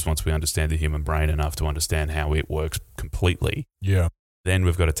consciousness, is once we understand the human brain enough to understand how it works completely. Yeah. Then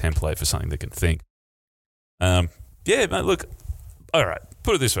we've got a template for something that can think. Yeah, mate, look, all right,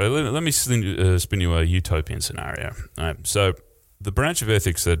 put it this way. Let me spin you a utopian scenario. All right, so the branch of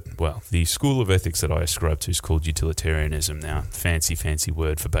ethics the school of ethics that I ascribe to is called utilitarianism now. Fancy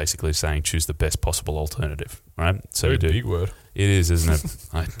word for basically saying choose the best possible alternative, right? So Very big word. It is, isn't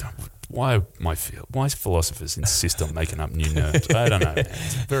it? Why philosophers insist on making up new nerds? I don't know, man.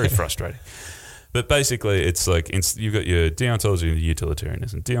 It's very frustrating. But basically, it's like you've got your deontology and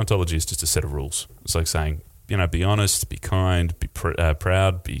utilitarianism. Deontology is just a set of rules. It's like saying, be honest, be kind, be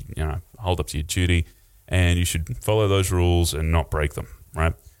proud, hold up to your duty, and you should follow those rules and not break them,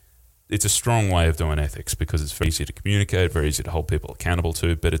 right? It's a strong way of doing ethics because it's very easy to communicate, very easy to hold people accountable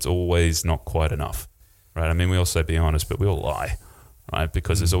to, but it's always not quite enough, right? I mean, we all say be honest, but we all lie, right?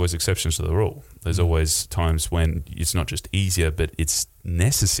 Because there's always exceptions to the rule. There's always times when it's not just easier, but it's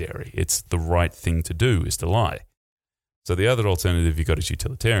necessary. It's the right thing to do is to lie. So the other alternative you've got is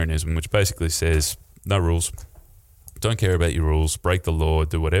utilitarianism, which basically says no rules, don't care about your rules, break the law,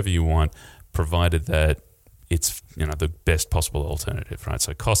 do whatever you want, provided that it's the best possible alternative, right?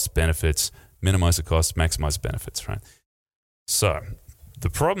 So costs, benefits, minimize the costs, maximize the benefits, right? So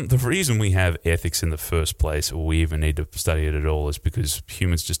the reason we have ethics in the first place, or we even need to study it at all, is because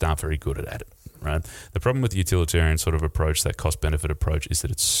humans just aren't very good at it, right? The problem with the utilitarian sort of approach, that cost-benefit approach, is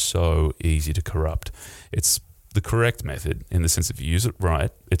that it's so easy to corrupt. It's the correct method in the sense if you use it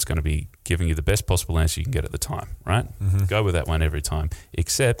right, it's going to be giving you the best possible answer you can get at the time, right? Go with that one every time.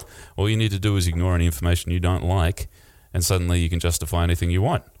 Except all you need to do is ignore any information you don't like, and suddenly you can justify anything you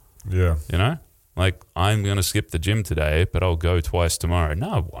want. Yeah. Like, I'm going to skip the gym today, but I'll go twice tomorrow. No,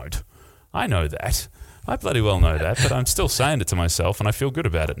 I won't. I know that. I bloody well know that, but I'm still saying it to myself, and I feel good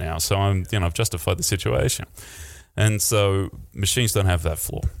about it now. So I've justified the situation. And so machines don't have that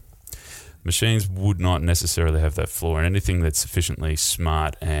flaw. Machines would not necessarily have that flaw, and anything that's sufficiently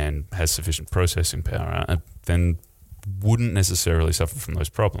smart and has sufficient processing power then wouldn't necessarily suffer from those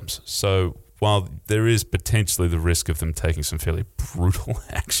problems. So while there is potentially the risk of them taking some fairly brutal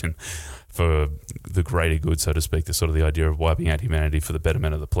action for the greater good, so to speak, the sort of the idea of wiping out humanity for the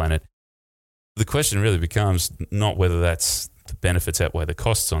betterment of the planet, the question really becomes not whether that's the benefits outweigh the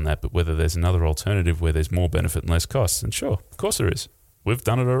costs on that, but whether there's another alternative where there's more benefit and less costs. And sure, of course there is. We've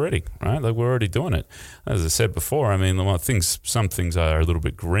done it already, right? Like, we're already doing it. As I said before, I mean, some things are a little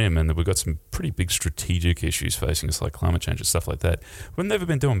bit grim, and we've got some pretty big strategic issues facing us, like climate change and stuff like that. We've never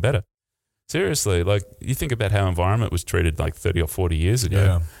been doing better. Seriously, like, you think about how environment was treated like 30 or 40 years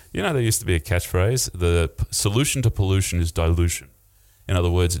ago. Yeah. There used to be a catchphrase, the solution to pollution is dilution. In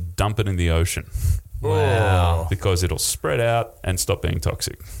other words, dump it in the ocean. Wow. Because it'll spread out and stop being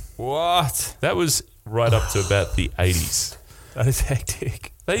toxic. What? That was right up to about the 80s. That is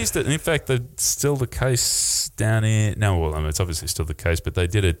hectic. They used to, in fact, that's still the case down in, no, well, I mean, it's obviously still the case, but they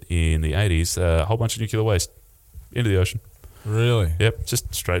did it in the 80s, a whole bunch of nuclear waste into the ocean. Really? Yep,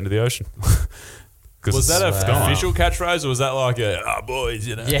 just straight into the ocean. Was that an gone. official catchphrase, or was that like boys,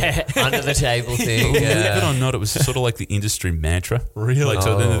 you know? Yeah, under the table thing. Believe it or not, it was sort of like the industry mantra. Really? Like,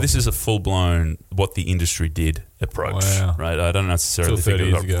 so Oh. this is a full-blown what the industry did approach, Wow. right? I don't necessarily Till think 30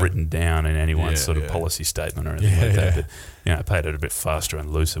 it got years ago. written down in anyone's Yeah, sort of yeah. policy statement or anything Yeah, like that, yeah. but I paid it a bit faster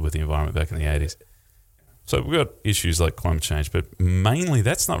and looser with the environment back in the 80s. So we've got issues like climate change, but mainly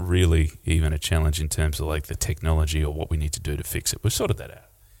that's not really even a challenge in terms of like the technology or what we need to do to fix it. We've sorted that out.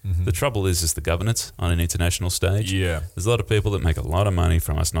 The trouble is the governance on an international stage. Yeah. There's a lot of people that make a lot of money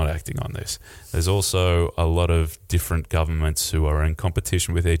from us not acting on this. There's also a lot of different governments who are in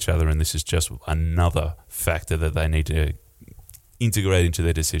competition with each other, and this is just another factor that they need to integrate into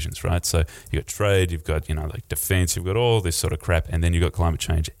their decisions, right? So you've got trade, you've got, like defense, you've got all this sort of crap, and then you've got climate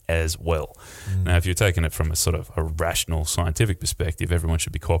change as well. Now, if you're taking it from a sort of a rational scientific perspective, everyone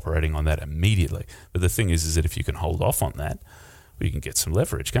should be cooperating on that immediately. But the thing is that if you can hold off on that, you can get some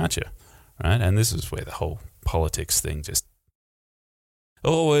leverage, can't you? Right? And this is where the whole politics thing just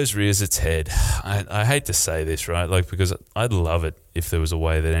always rears its head. I hate to say this, right? Like, because I'd love it if there was a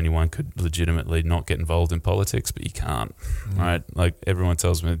way that anyone could legitimately not get involved in politics, but you can't, right? Like, everyone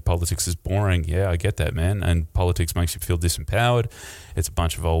tells me politics is boring. Yeah, I get that, man. And politics makes you feel disempowered. It's a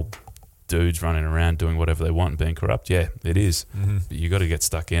bunch of old dudes running around doing whatever they want and being corrupt. Yeah, it is. But you got to get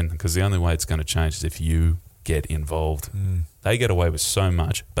stuck in, because the only way it's going to change is if you get involved. They get away with so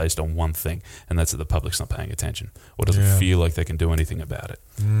much based on one thing, and that's that the public's not paying attention or doesn't feel like they can do anything about it.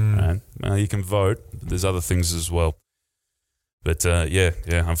 Right? Well, you can vote. But there's other things as well. But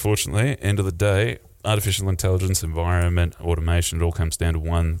unfortunately, end of the day, artificial intelligence, environment, automation, it all comes down to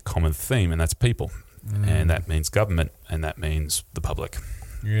one common theme, and that's people. And that means government, and that means the public.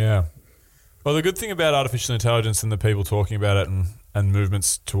 Yeah. Well, the good thing about artificial intelligence and the people talking about it and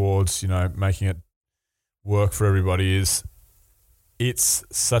movements towards, making it work for everybody is it's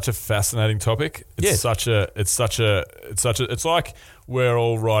such a fascinating topic. It's like we're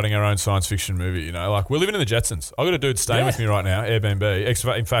all writing our own science fiction movie, like we're living in the Jetsons. I've got a dude staying with me right now,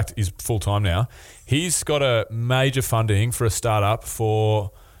 Airbnb. In fact, he's full time now. He's got a major funding for a startup for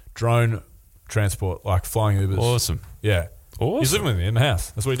drone transport, like flying Ubers. Awesome. Yeah. Awesome. He's living with me in the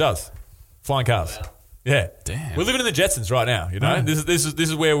house. That's what he does. Flying cars. Wow. Yeah. Damn. We're living in the Jetsons right now, Yeah. This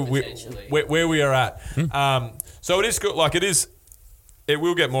is where we are at. So it is good. Like it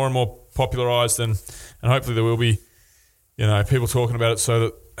will get more and more popularized, and hopefully there will be, people talking about it so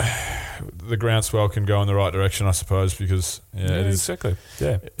that the groundswell can go in the right direction, I suppose, because it is exactly.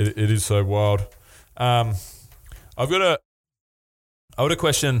 Yeah. It is so wild. I've got a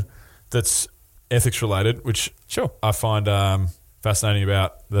question that's ethics related, which I find fascinating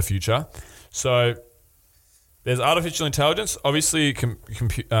about the future. So there's artificial intelligence, obviously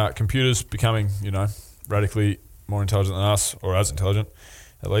computers becoming, radically more intelligent than us, or as intelligent,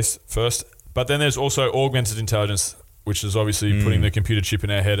 at least first. But then there's also augmented intelligence, which is obviously putting the computer chip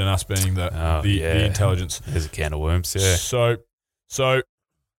in our head and us being the intelligence. There's a can of worms, yeah. So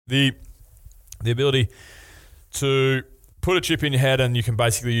the ability to put a chip in your head and you can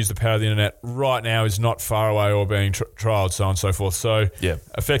basically use the power of the internet right now is not far away or being trialed, so on and so forth. So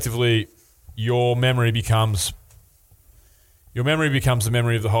effectively, your memory becomes the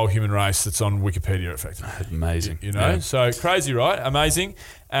memory of the whole human race that's on Wikipedia, effectively. Amazing. So crazy, right? Amazing.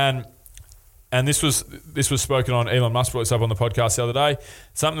 And this was spoken on. Elon Musk brought this up on the podcast the other day.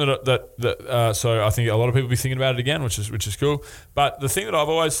 Something that so I think a lot of people will be thinking about it again, which is cool. But the thing that I've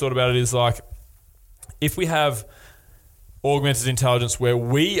always thought about it is like, if we have augmented intelligence where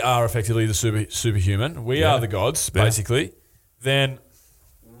we are effectively the superhuman, we are the gods, basically, then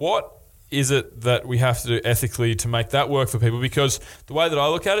what is it that we have to do ethically to make that work for people? Because the way that I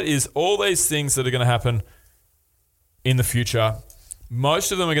look at it is all these things that are going to happen in the future,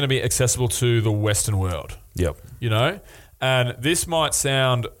 most of them are going to be accessible to the Western world. Yep. And this might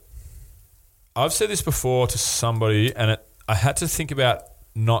sound, I've said this before to somebody, and I had to think about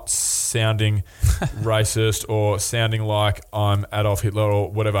not sounding racist or sounding like I'm Adolf Hitler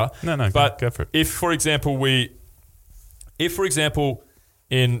or whatever. No, but go for it. If, for example,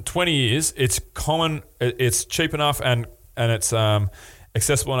 in 20 years, it's cheap enough and it's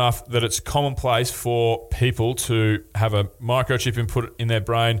accessible enough that it's commonplace for people to have a microchip input in their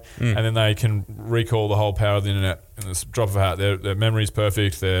brain, and then they can recall the whole power of the internet in this drop of a hat. Their memory is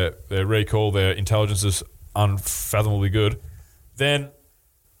perfect, their recall, their intelligence is unfathomably good. Then,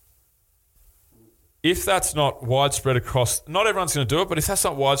 if that's not widespread across, not everyone's going to do it, but if that's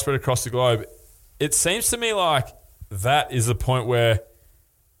not widespread across the globe, it seems to me like that is the point where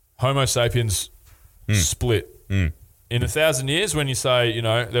Homo sapiens split. In 1,000 years, when you say,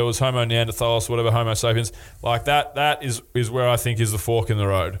 there was Homo neanderthalis, whatever, Homo sapiens, like that is where I think is the fork in the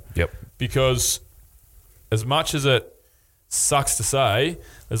road. Yep. Because as much as it sucks to say,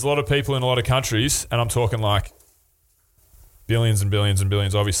 there's a lot of people in a lot of countries, and I'm talking like billions and billions and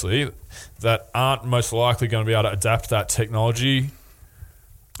billions, obviously, that aren't most likely going to be able to adapt that technology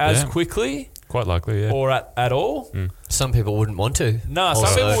as quickly. Quite likely, yeah. Or at all. Some people wouldn't want to. No, some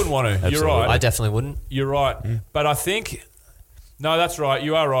Also, people wouldn't want to. Absolutely. You're right. I definitely wouldn't. You're right. But I think, no, that's right.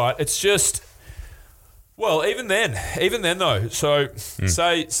 You are right. It's just, well, even then though. So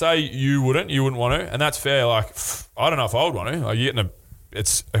say you wouldn't want to, and that's fair. Like, I don't know if I would want to. Like, you're getting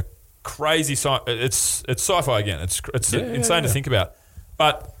it's a crazy, it's sci-fi again. It's insane to think about.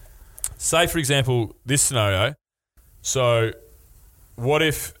 But say, for example, this scenario. So what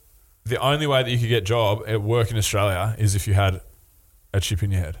if the only way that you could get job at work in Australia is if you had a chip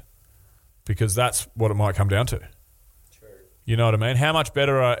in your head? Because that's what it might come down to. True. You know what I mean? How much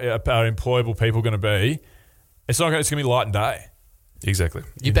better are employable people going to be? It's not. It's going to be light and day. Exactly.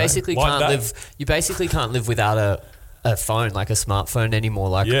 You basically can't live. You basically can't live without a phone, like a smartphone anymore.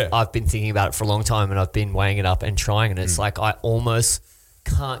 Like I've been thinking about it for a long time, and I've been weighing it up and trying, and it's like I almost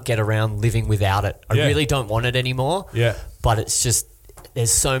can't get around living without it. I really don't want it anymore. Yeah. But it's just,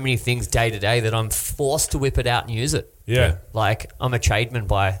 there's so many things day to day that I'm forced to whip it out and use it. Yeah. Like, I'm a tradesman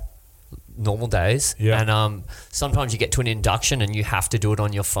by normal days. Yeah. And sometimes you get to an induction and you have to do it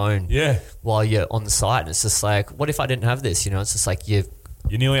on your phone. Yeah. While you're on the site. And it's just like, what if I didn't have this? It's just like you're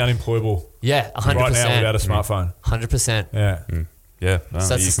nearly unemployable. Yeah, 100%. Right now without a smartphone. 100%. Yeah. Yeah. So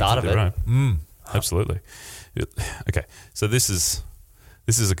that's the start of it. Right. Absolutely. Okay. So this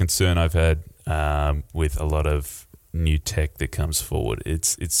is a concern I've had with a lot of new tech that comes forward. It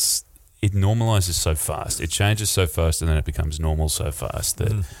normalizes so fast. It changes so fast, and then it becomes normal so fast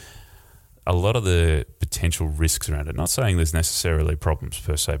that a lot of the potential risks around it, not saying there's necessarily problems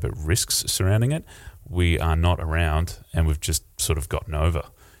per se, but risks surrounding it, we are not around, and we've just sort of gotten over.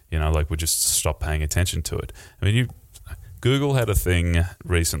 We just stopped paying attention to it. I mean, Google had a thing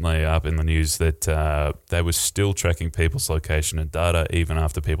recently up in the news that they were still tracking people's location and data even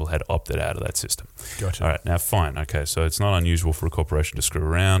after people had opted out of that system. Gotcha. All right, now fine. Okay, so it's not unusual for a corporation to screw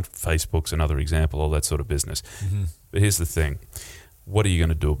around. Facebook's another example, all that sort of business. But here's the thing. What are you going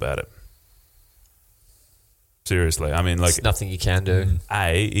to do about it? Seriously. I mean, there's nothing you can do.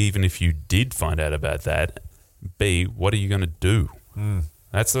 A, even if you did find out about that, B, what are you going to do?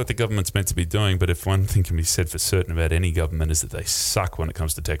 That's what the government's meant to be doing, but if one thing can be said for certain about any government is that they suck when it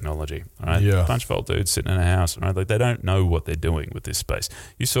comes to technology, right? Yeah. A bunch of old dudes sitting in a house, right? Like, they don't know what they're doing with this space.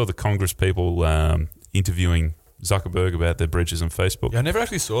 You saw the Congress people interviewing Zuckerberg about their breaches on Facebook. Yeah, I never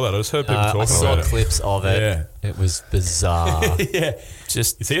actually saw that. I just heard people talking I saw about it. clips of it. Yeah. It was bizarre. Yeah.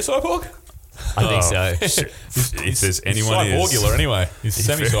 Just Is he a cyborg? I think so. if there's anyone He's is cyborgular anyway. He's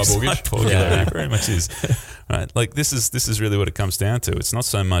semi-cyborgish. cyborgular, Yeah. he very much is. Right, like this is really what it comes down to. It's not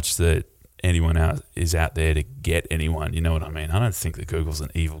so much that anyone is out there to get anyone. You know what I mean? I don't think that Google's an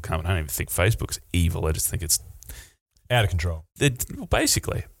evil company. I don't even think Facebook's evil. I just think it's Out of control.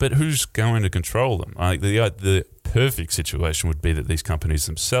 Basically. But who's going to control them? Like the perfect situation would be that these companies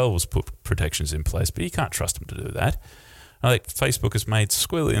themselves put protections in place, but you can't trust them to do that. I think Facebook has made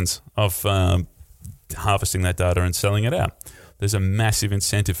squillions of harvesting that data and selling it out. There's a massive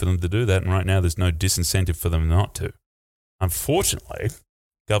incentive for them to do that, and right now there's no disincentive for them not to. Unfortunately,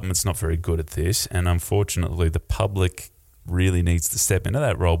 government's not very good at this, and unfortunately the public really needs to step into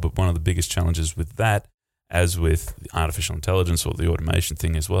that role. But one of the biggest challenges with that, as with artificial intelligence or the automation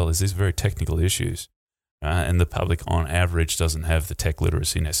thing as well, is these very technical issues. And the public on average doesn't have the tech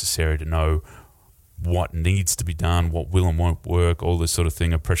literacy necessary to know what needs to be done, what will and won't work, all this sort of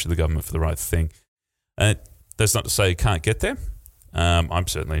thing, and pressure the government for the right thing. That's not to say you can't get there. I'm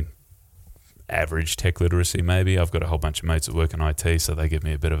certainly average tech literacy, maybe. I've got a whole bunch of mates that work in IT, so they give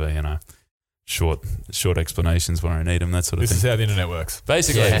me a bit of a, short explanations when I need them, that sort of thing. This is how the internet works.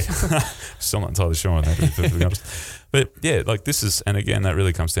 Basically. Yeah. Still not entirely sure on that, to be perfectly honest. But yeah, like this is, and again, that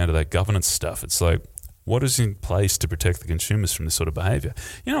really comes down to that governance stuff. It's like, what is in place to protect the consumers from this sort of behaviour?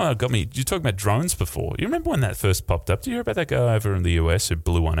 You know what got me? You talked about drones before. You remember when that first popped up? Do you hear about that guy over in the US who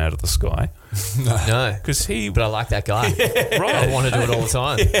blew one out of the sky? No. Because But I like that guy. right. I want to do it all the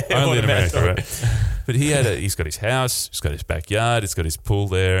time. Only in America, right? But he's got his house, he's got his backyard, he's got his pool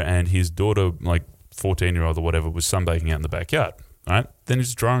there, and his daughter, like 14-year-old or whatever, was sunbaking out in the backyard, right? Then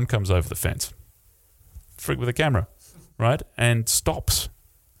his drone comes over the fence, freak with a camera, right? And stops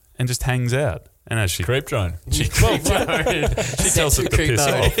and just hangs out. And as she Creep drone. she tells it to piss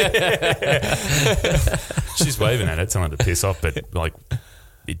off. She's waving at it, telling it to piss off, but like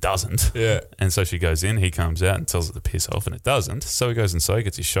it doesn't. Yeah. And so she goes in, he comes out and tells it to piss off, and it doesn't. So he goes inside,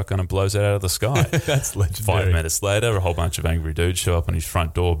 gets his shotgun and blows it out of the sky. That's legendary. 5 minutes later, a whole bunch of angry dudes show up on his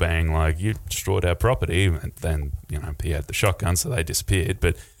front door, bang, like, you destroyed our property. And then, he had the shotgun, so they disappeared.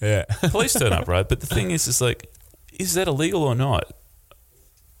 But Yeah. police turn up, right? But the thing is like, is that illegal or not?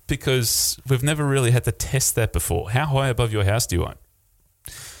 Because we've never really had to test that before. How high above your house do you own?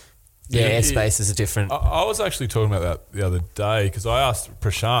 Yeah, airspace is a different. I was actually talking about that the other day because I asked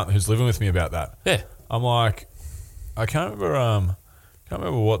Prashant, who's living with me, about that. Yeah. I'm like, I can't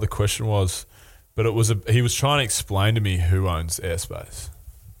remember what the question was, but it was he was trying to explain to me who owns airspace.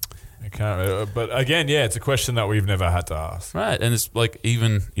 I can't remember, but again, yeah, it's a question that we've never had to ask. Right, and it's like,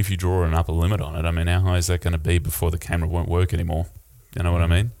 even if you draw an upper limit on it, I mean, how high is that going to be before the camera won't work anymore? You know what I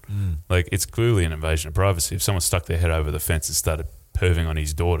mean? Like, it's clearly an invasion of privacy. If someone stuck their head over the fence and started perving on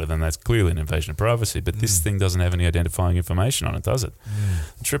his daughter, then that's clearly an invasion of privacy. But this thing doesn't have any identifying information on it, does it?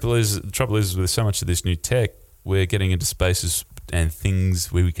 The trouble is with so much of this new tech, we're getting into spaces and things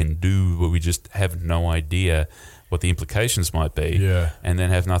where we can do where we just have no idea what the implications might be, and then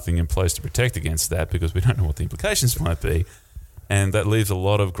have nothing in place to protect against that because we don't know what the implications might be. And that leaves a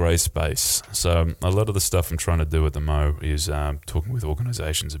lot of grey space. So a lot of the stuff I'm trying to do at the Mo is talking with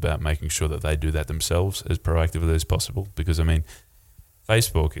organisations about making sure that they do that themselves as proactively as possible. Because, I mean,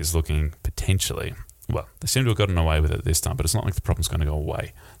 Facebook is looking potentially, well, they seem to have gotten away with it this time, but it's not like the problem's going to go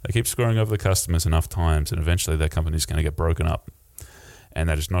away. They keep screwing over the customers enough times, and eventually that company's going to get broken up. And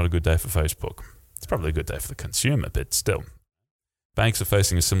that is not a good day for Facebook. It's probably a good day for the consumer, but still. Banks are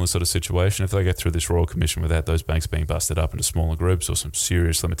facing a similar sort of situation. If they get through this Royal Commission without those banks being busted up into smaller groups or some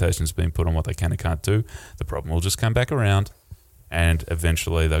serious limitations being put on what they can and can't do, the problem will just come back around and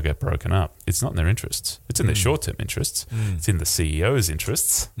eventually they'll get broken up. It's not in their interests. It's in their short-term interests. It's in the CEO's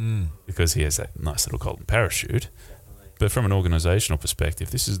interests because he has that nice little golden parachute. But from an organisational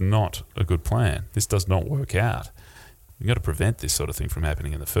perspective, this is not a good plan. This does not work out. You've got to prevent this sort of thing from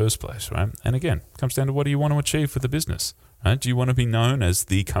happening in the first place, right? And again, it comes down to what do you want to achieve with the business, right? Do you want to be known as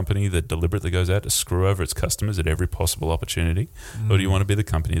the company that deliberately goes out to screw over its customers at every possible opportunity? Or do you want to be the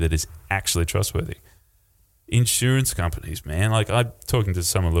company that is actually trustworthy? Insurance companies, man, like I'm talking to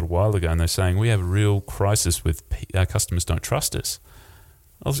someone a little while ago and they're saying we have a real crisis with our customers don't trust us.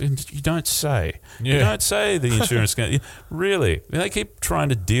 I was like, you don't say. You don't say the insurance company. Really? They keep trying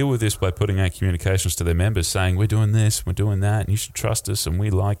to deal with this by putting out communications to their members saying, we're doing this, we're doing that, and you should trust us, and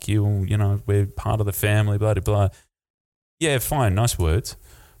we like you, and, we're part of the family, blah, blah, blah. Yeah, fine, nice words.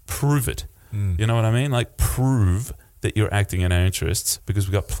 Prove it. You know what I mean? Like, prove that you're acting in our interests because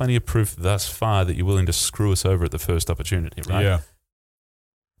we've got plenty of proof thus far that you're willing to screw us over at the first opportunity, right? Yeah.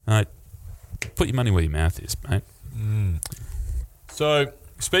 All right. Put your money where your mouth is, mate. So...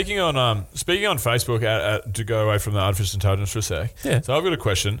 Speaking on Facebook, to go away from the artificial intelligence for a sec. Yeah. So I've got a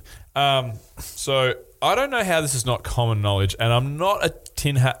question. So I don't know how this is not common knowledge, and I'm not a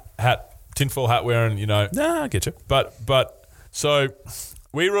tinfoil hat wearing, Nah, I get you. But so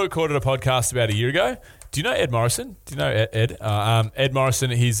we recorded a podcast about a year ago. Do you know Ed Morrison? Do you know Ed? Ed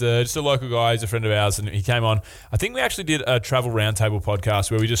Morrison, he's just a local guy. He's a friend of ours, and he came on. I think we actually did a travel roundtable podcast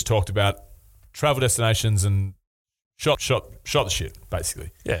where we just talked about travel destinations and shot the shit, basically.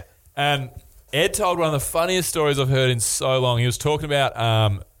 Yeah. And Ed told one of the funniest stories I've heard in so long. He was talking about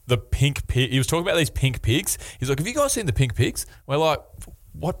the pink pig. He was talking about these pink pigs. He's like, have you guys seen the pink pigs? We're like,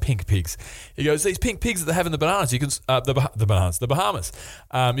 what pink pigs? He goes, these pink pigs that they have in the bananas. You can the Bahamas.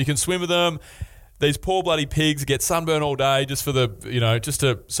 You can swim with them. These poor bloody pigs get sunburn all day just for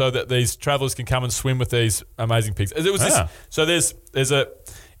the so that these travellers can come and swim with these amazing pigs. It was this. So there's a.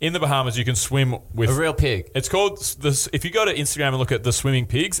 In the Bahamas, you can swim with... A real pig. It's called... If you go to Instagram and look at the swimming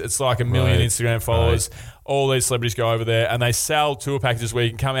pigs, it's like 1 million Instagram followers. Right. All these celebrities go over there and they sell tour packages where you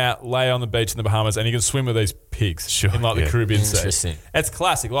can come out, lay on the beach in the Bahamas and you can swim with these pigs in the Caribbean Sea. Interesting. It's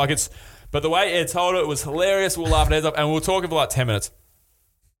classic. But the way Ed told it was hilarious. We'll laugh our heads up and we'll talk for like 10 minutes.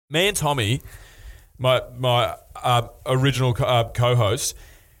 Me and Tommy, my original co-host...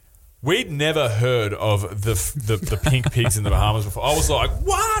 We'd never heard of the pink pigs in the Bahamas before. I was like,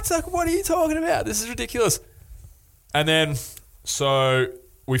 what? Like, what are you talking about? This is ridiculous. And then, so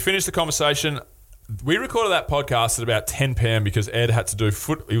we finished the conversation. We recorded that podcast at about 10 p.m. because Ed had to do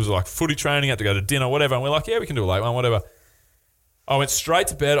he was like footy training, had to go to dinner, whatever. And we're like, yeah, we can do a late one, whatever. I went straight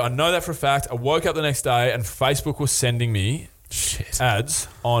to bed. I know that for a fact. I woke up the next day and Facebook was sending me ads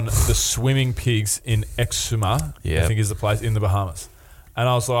on the swimming pigs in Exuma, I think is the place in the Bahamas. And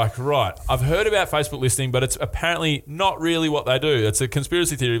I was like, right, I've heard about Facebook listening, but it's apparently not really what they do. It's a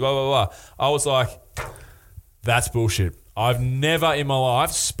conspiracy theory, blah, blah, blah. I was like, that's bullshit. I've never in my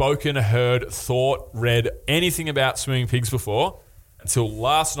life spoken, heard, thought, read anything about swimming pigs before until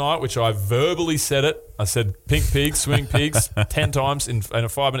last night, which I verbally said it. I said pink pigs, swimming pigs 10 times in a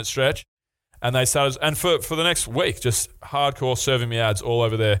 5-minute stretch. And they started, and for the next week, just hardcore serving me ads all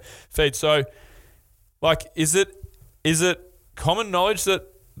over their feed. So, like, is it common knowledge that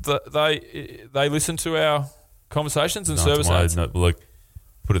they listen to our conversations and service ads? Look,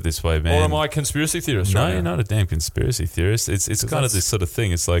 put it this way, man. Or am I a conspiracy theorist? No, right you're now? not a damn conspiracy theorist. It's kind of this sort of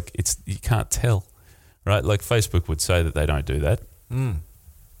thing. It's like you can't tell, right? Like Facebook would say that they don't do that.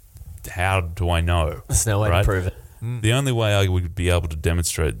 How do I know? There's no way right? to prove it. The only way I would be able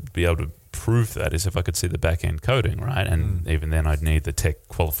to prove that is if I could see the back end coding, right? And even then, I'd need the tech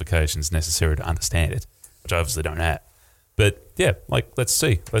qualifications necessary to understand it, which I obviously don't have. But yeah, like let's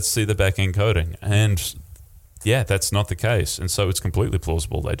see the back end coding, and yeah, that's not the case, and so it's completely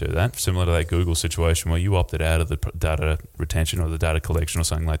plausible they do that. Similar to that Google situation where you opted out of the data retention or the data collection or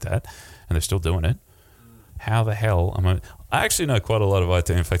something like that, and they're still doing it. How the hell am I actually know quite a lot of IT.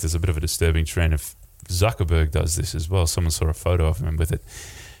 In fact, there's a bit of a disturbing trend. If Zuckerberg does this as well, someone saw a photo of him with it.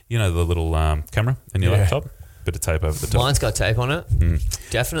 You know, the little camera in your laptop, bit of tape over the top. Mine's got tape on it.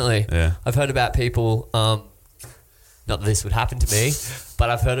 Definitely. Yeah. I've heard about people. Not that this would happen to me, but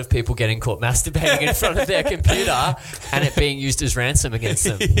I've heard of people getting caught masturbating in front of their computer and it being used as ransom against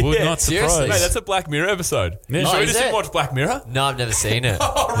them. Would not surprise. Seriously. Mate, that's a Black Mirror episode. Yeah. So Oh, we is just didn't it? watch Black Mirror? No, I've never seen it.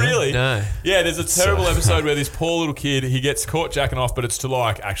 Oh, really? No. Yeah, there's a terrible episode where this poor little kid, he gets caught jacking off, but it's to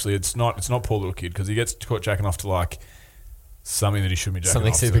like, actually, it's not poor little kid because he gets caught jacking off to like something that he shouldn't be jacking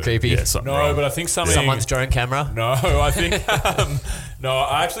Something off super to. creepy. Yeah, something No, wrong. but I think something. Someone's drone camera. No, I think.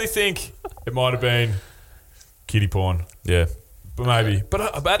 I actually think it might have been kiddie porn. Yeah. But maybe.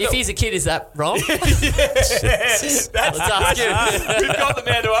 But about If he's a kid, is that wrong? Let's ask him. We've got the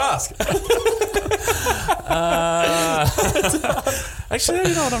man to ask. Actually,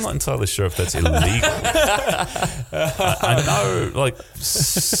 you know what? I'm not entirely sure if that's illegal. I know, like,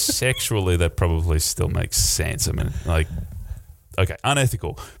 sexually, that probably still makes sense. I mean, like, okay,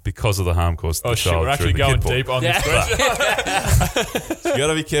 unethical because of the harm caused to Oh the shit, child. we're actually during going the kid deep on this question. You got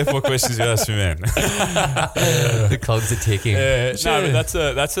to be careful what questions you ask me, man. The cogs are ticking. No, but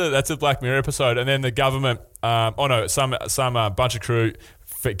that's a Black Mirror episode, and then the government. Some bunch of crew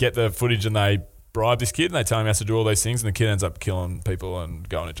get the footage and they bribe this kid and they tell him he has to do all these things, and the kid ends up killing people and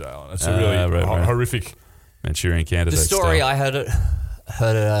going to jail. And it's a really horrific. Manchurian Candidate. The story stuff. I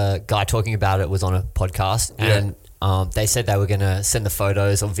heard a guy talking about it was on a podcast, and they said they were going to send the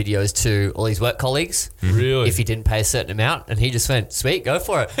photos or videos to all his work colleagues Really? if he didn't pay a certain amount, and he just went, sweet, go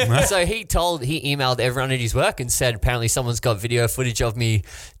for it. So he emailed everyone at his work and said, apparently someone's got video footage of me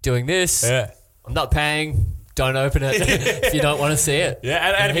doing this. Yeah. I'm not paying. Don't open it if you don't want to see it.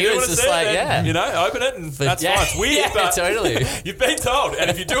 Yeah, and if he you do was want to just see like, it, then, you know, open it, and that's fine. It's weird, yeah, but totally. you've been told, and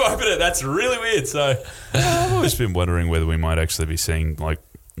if you do open it, that's really weird. So I've always been wondering whether we might actually be seeing, like,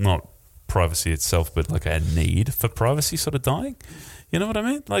 not privacy itself, but like a need for privacy sort of dying. You know what I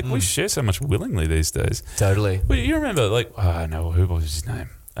mean? Like, we share so much willingly these days. Totally. Well, you remember, like, no, who was his name?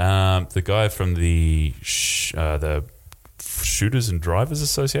 The guy from the Shooters and Drivers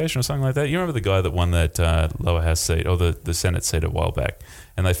Association or something like that. You remember the guy that won that lower house seat or the Senate seat a while back,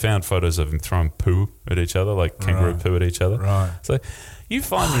 and they found photos of him throwing poo at each other, like kangaroo poo at each other. Right. So you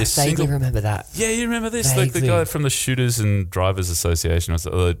find I this vaguely single. remember that. Yeah, you remember this? Like the Vaguely. guy from the Shooters and Drivers Association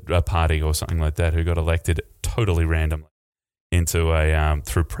or a party or something like that who got elected totally randomly into a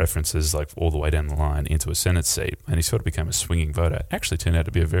through preferences, like all the way down the line, into a Senate seat, and he sort of became a swinging voter. Actually turned out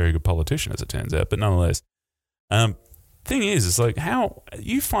to be a very good politician, as it turns out, but nonetheless. Thing is, it's like, how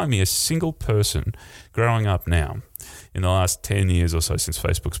you find me a single person growing up now in the last 10 years or so since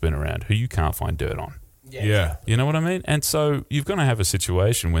Facebook's been around who you can't find dirt on. yeah. You know what I mean? And so you're going to have a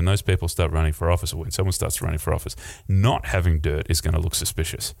situation when those people start running for office, or when someone starts running for office, not having dirt is going to look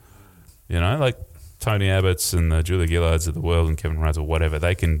suspicious. You know, like Tony Abbott's and the Julia Gillards of the world and Kevin Rudd's or whatever,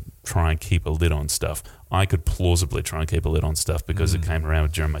 they can try and keep a lid on stuff. I could plausibly try and keep a lid on stuff because it came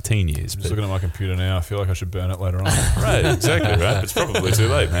around during my teen years. I'm just looking at my computer now. I feel like I should burn it later on. Right, exactly, right. It's probably too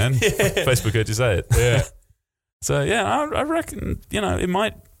late, man. Facebook heard you say it. Yeah. So, yeah, I reckon, you know, it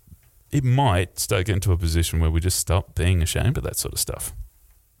might start getting to a position where we just stop being ashamed of that sort of stuff.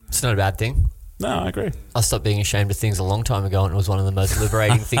 It's not a bad thing. No, I agree. I stopped being ashamed of things a long time ago, and it was one of the most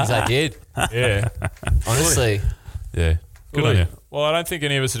liberating things I did. Yeah. Honestly. Yeah. Good on you. Well, I don't think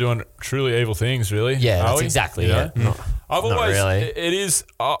any of us are doing truly evil things, really. Yeah, are that's we? exactly You it. know? I've Not always, really. it is,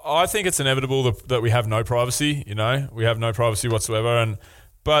 I think it's inevitable that we have no privacy, you know, we have no privacy whatsoever.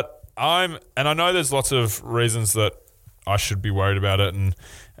 But I know there's lots of reasons that I should be worried about it.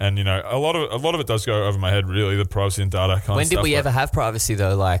 And you know, a lot of it does go over my head, really, the privacy and data kind of When stuff. did we ever have privacy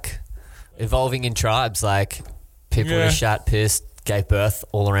though? Like evolving in tribes, like people Yeah. were shat, pissed, gave birth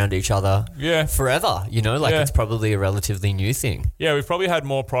all around each other. Yeah. Forever, you know, like Yeah. it's probably a relatively new thing. Yeah, we've probably had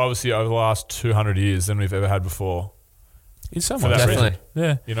more privacy over the last 200 years than we've ever had before. In some For ways, that Definitely. reason.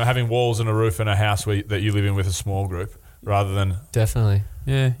 yeah, You know, having walls and a roof and a house that you live in with a small group rather than... Definitely.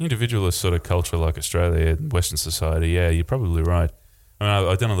 yeah, individualist sort of culture like Australia and Western society. Yeah, you're probably right. I mean,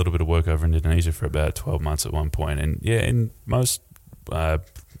 I've done a little bit of work over in Indonesia for about 12 months at one point, and yeah, in most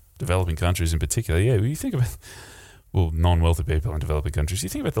developing countries in particular, yeah, when you think about, well, non-wealthy people in developing countries, you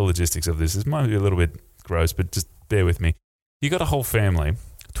think about the logistics of this. This might be a little bit gross, but just bear with me. You got a whole family,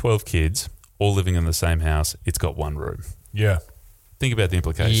 12 kids, all living in the same house. It's got one room. Yeah. Think about the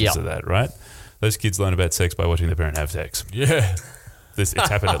implications Yeah. of that, right? Those kids learn about sex by watching their parent have sex. Yeah. It's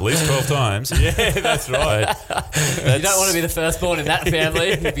happened at least 12 times. Yeah, that's right. You don't want to be the firstborn in that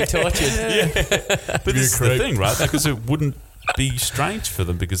family. You'd be tortured. But this is the thing, right? Because it wouldn't be strange for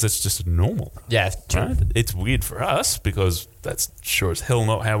them because that's just normal, Yeah, true. right? It's weird for us because that's sure as hell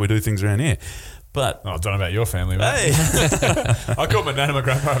not how we do things around here. But Oh, I don't know about your family, mate. hey, I caught my nan and my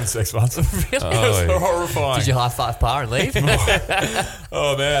grandpa having sex once. It was Oh, horrifying. Did you high five Pa and leave?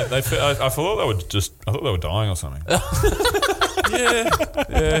 Oh man, I thought they were dying or something. yeah,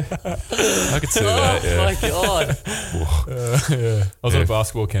 I could see that. Oh Yeah. my god! Yeah. I was at Yeah. a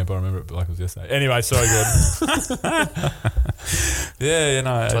basketball camp. I remember it like it was yesterday. Anyway, sorry, good. Yeah, you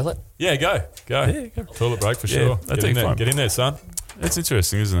know, Toilet. Yeah, go. Yeah, go. Toilet break for Yeah, sure. I Get think in there. fine. Get in there, son. it's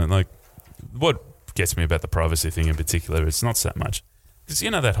interesting, isn't it? Like, what gets me about the privacy thing in particular, it's not so much because you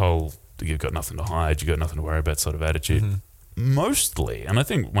know that whole you've got nothing to hide, you've got nothing to worry about sort of attitude. Mostly, and I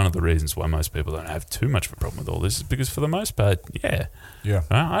think one of the reasons why most people don't have too much of a problem with all this is because for the most part, yeah, Yeah.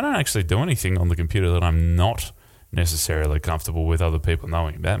 I don't actually do anything on the computer that I'm not necessarily comfortable with other people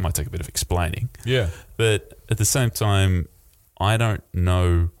knowing about. It might take a bit of explaining. Yeah. But at the same time, I don't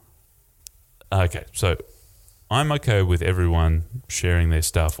know. Okay, so I'm okay with everyone sharing their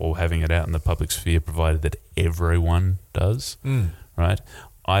stuff or having it out in the public sphere, provided that everyone does, right?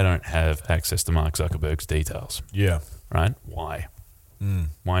 I don't have access to Mark Zuckerberg's details, Yeah. right? Why?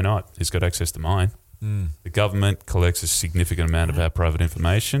 Why not? He's got access to mine. The government collects a significant amount of our private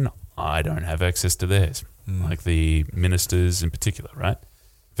information. I don't have access to theirs, like the ministers in particular, right?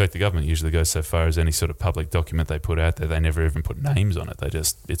 In fact, the government usually goes so far as any sort of public document they put out there, they never even put names on it.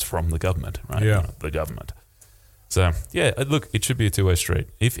 It's from the government, right? Yeah. The government. So, yeah, look, it should be a two-way street.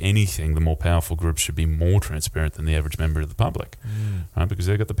 If anything, the more powerful groups should be more transparent than the average member of the public, right? Because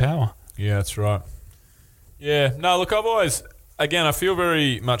they've got the power. Yeah, that's right. Yeah. No, look, I've always, again, I feel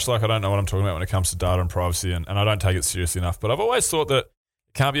very much like I don't know what I'm talking about when it comes to data and privacy, and I don't take it seriously enough. But I've always thought that it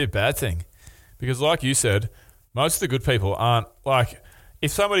can't be a bad thing. Because like you said, most of the good people aren't, like,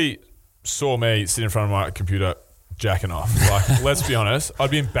 if somebody saw me sit in front of my computer jacking off, like, let's be honest,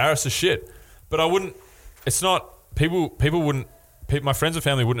 I'd be embarrassed as shit. But I wouldn't, it's not, people wouldn't, my friends and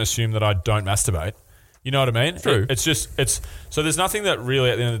family wouldn't assume that I don't masturbate. You know what I mean? True. So there's nothing that really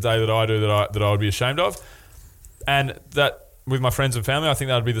at the end of the day that I do that I would be ashamed of. And that with my friends and family, I think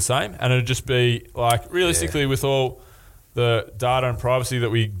that would be the same. And it'd just be like, realistically, with all the data and privacy that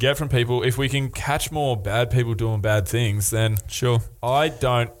we get from people, if we can catch more bad people doing bad things, then Sure. I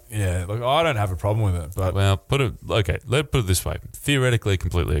don't have a problem with it. But Well, let's put it this way. Theoretically,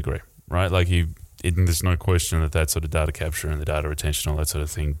 completely agree, right? Like there's no question that sort of data capture and the data retention, all that sort of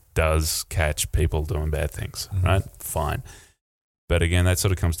thing, does catch people doing bad things, right? Fine. But again, that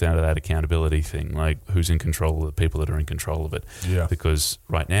sort of comes down to that accountability thing, like who's in control of the people that are in control of it. Yeah. Because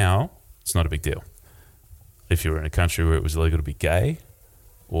right now, it's not a big deal. If you were in a country where it was illegal to be gay,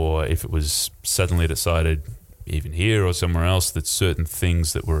 or if it was suddenly decided, even here or somewhere else, that certain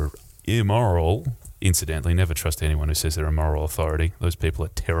things that were immoral, incidentally, never trust anyone who says they're a moral authority. Those people are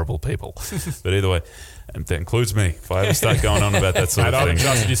terrible people. But either way, and that includes me. If I ever start going on about that sort Mate, of I've thing.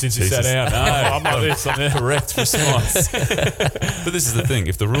 trusted you since you sat Jesus. down. No, I'm like this. I'm there. Correct response. But this is the thing.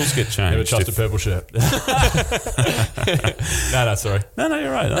 If the rules get changed... Never trust a purple shirt. No, sorry. No,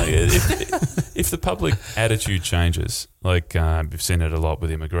 you're right. No, if the public attitude changes, like you've seen it a lot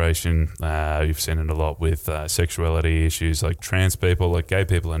with immigration, you've seen it a lot with sexuality issues, like trans people, like gay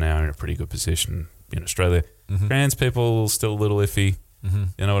people are now in a pretty good position in Australia. Trans people still a little iffy.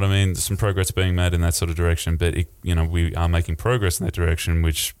 You know what I mean? There's some progress being made in that sort of direction, but we are making progress in that direction,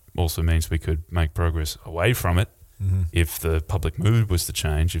 which also means we could make progress away from it. If the public mood was to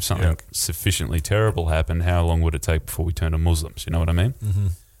change, if something sufficiently terrible happened, how long would it take before we turn to Muslims? You know what I mean?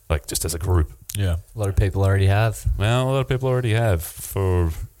 Like just as a group. Yeah. A lot of people already have. Well, a lot of people already have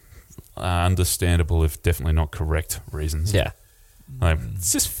for understandable, if definitely not correct reasons. Yeah. Like,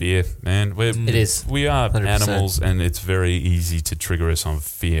 it's just fear, man. It is. We are 100%. animals, and it's very easy to trigger us on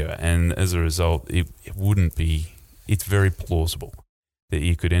fear. And as a result, it wouldn't be. It's very plausible that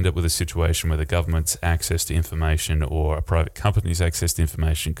you could end up with a situation where the government's access to information or a private company's access to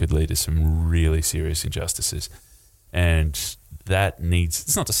information could lead to some really serious injustices. And that needs.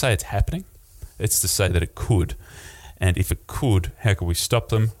 It's not to say it's happening. It's to say that it could. And if it could, how could we stop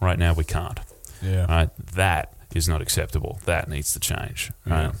them? Right now, we can't. Yeah. Right. That is not acceptable. That needs to change.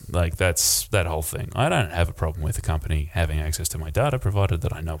 Right? Yeah. Like that's that whole thing. I don't have a problem with a company having access to my data, provided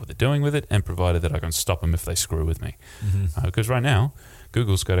that I know what they're doing with it, and provided that I can stop them if they screw with me. Because right now,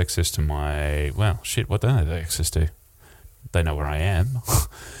 Google's got access to my what do they have access to? They know where I am.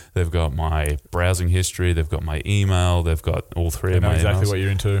 They've got my browsing history. They've got my email. They've got all three of my exactly emails. what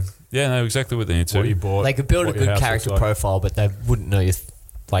you're into. Yeah, know exactly what they're into. What you bought. They could build a what your good house character looks like. profile, but they wouldn't know your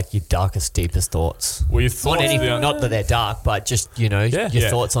darkest, deepest thoughts. Well, your thoughts Not that they're dark, but just your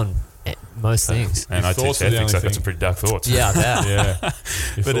thoughts on most things. And I teach thoughts are the ethics. only I've got thing. some pretty dark thoughts. Yeah, I bet. Yeah.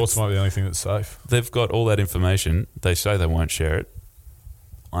 Your But thoughts might be the only thing that's safe. They've got all that information. They say they won't share it.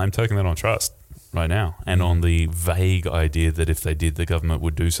 I'm taking that on trust right now, and on the vague idea that if they did, the government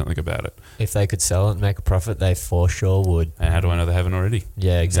would do something about it. If they could sell it and make a profit, they for sure would. And how do I know they haven't already?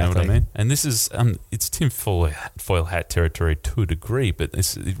 Yeah, exactly. You know what I mean? And this is it's tinfoil hat territory to a degree, but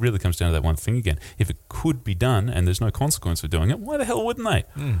it really comes down to that one thing again. If it could be done and there's no consequence for doing it, why the hell wouldn't they?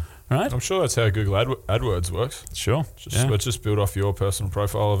 Right? I'm sure that's how Google AdWords works. Sure. Let's just build off your personal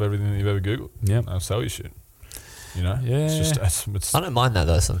profile of everything that you've ever Googled. Yep. I'll sell you shit. You know? Yeah. It's just, it's, I don't mind that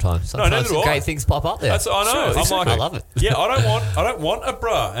though. Sometimes neither do I. great things pop up there. That's I know. Sure, I'm exactly. like, I love it. Yeah, I don't want a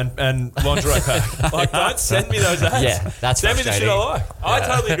bra and lingerie pack. Like, don't send me those ads. Yeah, that's send me the shit I like. I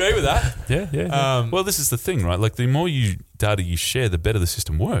totally agree with that. Yeah. Well, this is the thing, right? Like, the more data you share, the better the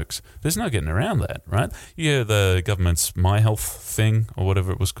system works. There's no getting around that, right? You hear the government's My Health thing, or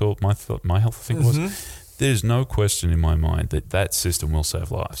whatever it was called, My Health thing was. There's no question in my mind that system will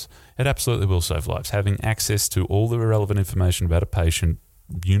save lives. It absolutely will save lives. Having access to all the relevant information about a patient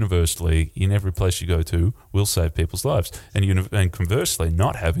universally in every place you go to will save people's lives. And conversely,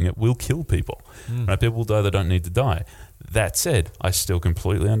 not having it will kill people. Right? People will die that don't need to die. That said, I still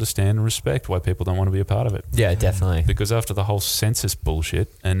completely understand and respect why people don't want to be a part of it. Yeah, definitely. Because after the whole census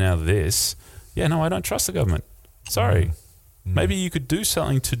bullshit and now this, I don't trust the government. Sorry. Maybe you could do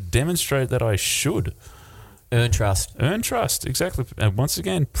something to demonstrate that I should. Earn trust. Earn trust, exactly. And once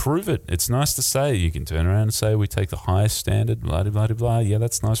again, prove it. It's nice to say. You can turn around and say, we take the highest standard, blah, blah, blah, blah. Yeah,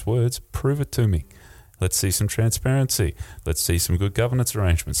 that's nice words. Prove it to me. Let's see some transparency. Let's see some good governance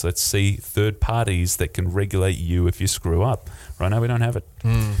arrangements. Let's see third parties that can regulate you if you screw up. Right now, we don't have it.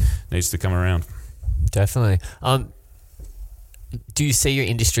 Needs to come around. Definitely. Do you see your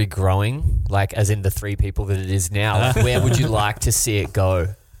industry growing, like as in the 3 people that it is now? Like, where would you like to see it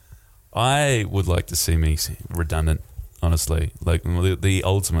go? I would like to see me redundant, honestly. Like, the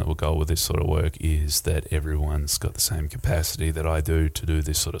ultimate goal with this sort of work is that everyone's got the same capacity that I do to do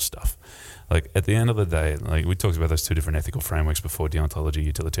this sort of stuff. Like, at the end of the day, like we talked about those 2 different ethical frameworks before, deontology,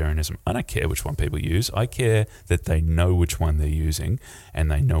 utilitarianism. I don't care which one people use. I care that they know which one they're using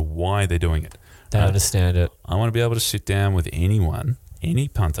and they know why they're doing it. They understand it. I want to be able to sit down with anyone, any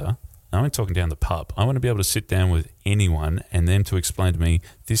punter. I'm not talking down the pub. I want to be able to sit down with anyone and them to explain to me,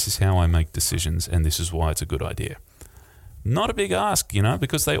 this is how I make decisions and this is why it's a good idea. Not a big ask,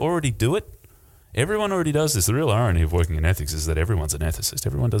 because they already do it. Everyone already does this. The real irony of working in ethics is that everyone's an ethicist.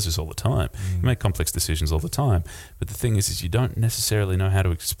 Everyone does this all the time. You make complex decisions all the time. But the thing is you don't necessarily know how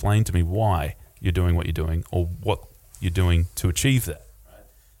to explain to me why you're doing what you're doing or what you're doing to achieve that.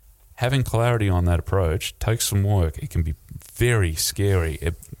 Having clarity on that approach takes some work. It can be very scary,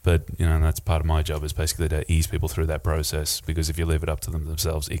 but that's part of my job is basically to ease people through that process, because if you leave it up to them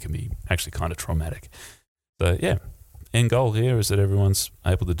themselves, it can be actually kind of traumatic. So end goal here is that everyone's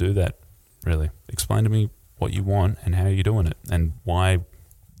able to do that. Really, explain to me what you want and how you're doing it and why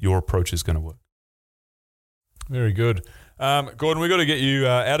your approach is going to work. Very good. Gordon, we've got to get you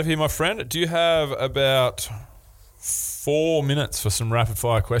out of here, my friend. Do you have about 4 minutes for some rapid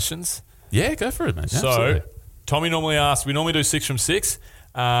fire questions? Yeah, go for it, man. So, Tommy normally asks, we normally do 6 from 6.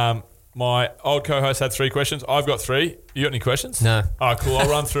 My old co-host had 3 questions. I've got 3. You got any questions? No. All right, cool. I'll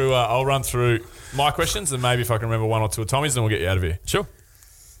run through my questions, and maybe if I can remember 1 or 2 of Tommy's, then we'll get you out of here. Sure.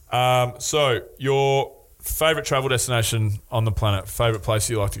 So your favorite travel destination on the planet? Favorite place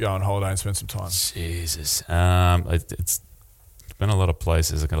you like to go on holiday and spend some time? Jesus. It's been a lot of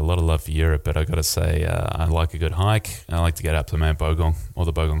places. I've got a lot of love for Europe, but I got to say I like a good hike. I like to get up to Mount Bogong or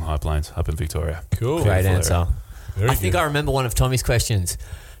the Bogong High Plains up in Victoria. Cool. Great Beautiful answer. area. Very I think good. I remember one of Tommy's questions.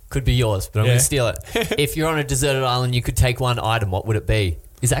 Could be yours, but I'm going to steal it. If you're on a deserted island, you could take one item. What would it be?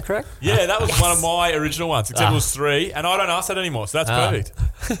 Is that correct? Yeah, that was one of my original ones, except it was 3, and I don't ask that anymore, so that's perfect.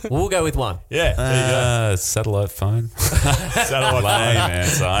 We'll go with one. Yeah, there Satellite phone. you go. Satellite Lame phone.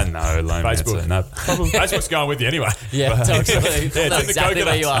 answer. I know. Lame Facebook. answer. No. Facebook's going with you anyway. Yeah, totally. Yeah, it's Know in the exactly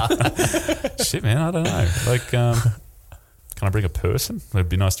where you are. Shit, man. I don't know. Like, can I bring a person? It'd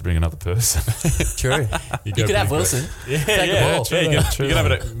be nice to bring another person. True. You could have Wilson. Yeah, Take the yeah. ball. Yeah, you can have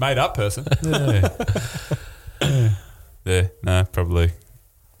a made-up person. Yeah. No, probably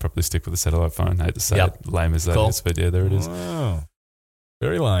stick with the satellite phone. Hate to say Yep. it, lame as that Cool. is, but yeah, there it is. Wow.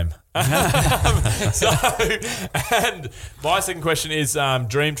 Very lame. And my second question is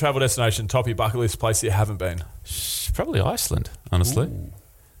dream travel destination, top of your bucket list, place you haven't been. Probably Iceland, honestly.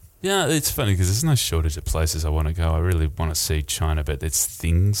 Yeah, it's funny because there's no shortage of places I want to go. I really want to see China, but it's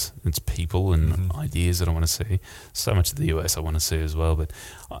things, it's people and ideas that I want to see. So much of the US I want to see as well. But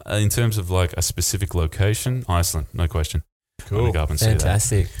in terms of like a specific location, Iceland, no question. I want to go up and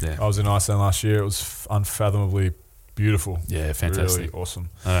Fantastic. see that. I was in Iceland last year. It was unfathomably beautiful. Yeah, fantastic. Really awesome.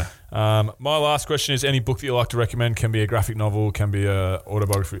 My last question is any book that you like to recommend. Can be a graphic novel, can be a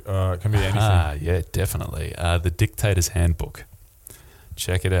autobiography, can be anything. Yeah, definitely. The Dictator's Handbook.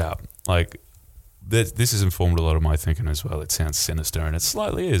 Check it out. Like, this has informed a lot of my thinking as well. It sounds sinister, and it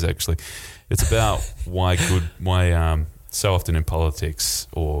slightly is actually. It's about why so often in politics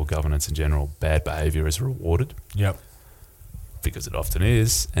or governance in general, bad behaviour is rewarded. Yep. Because it often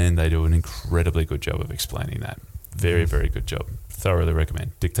is, and they do an incredibly good job of explaining that. Very, very good job. Thoroughly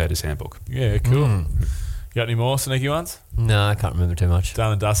recommend. Dictator's Handbook. Yeah, cool. You got any more sneaky ones? No, I can't remember too much.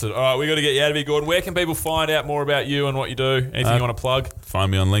 Done and dusted. All right, we got to get you out of here, Gordon. Where can people find out more about you and what you do? Anything you want to plug?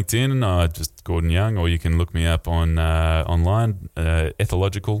 Find me on LinkedIn, just Gordon Young, or you can look me up on online,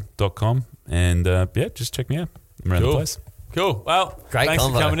 ethological.com, and just check me out. I'm around the place. Cool. Well, Great thanks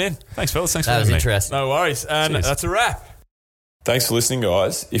convo. for coming in. Thanks, fellas. Thanks for That was having me. interesting. No worries. And Cheers. that's a wrap. Thanks for listening,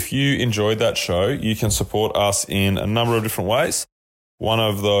 guys. If you enjoyed that show, you can support us in a number of different ways. One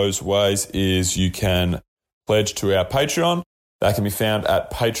of those ways is you can pledge to our Patreon. That can be found at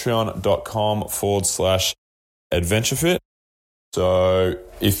patreon.com/adventurefit. So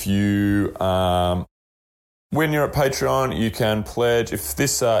if you, when you're at Patreon, you can pledge. If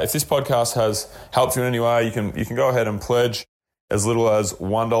this podcast has helped you in any way, you can go ahead and pledge as little as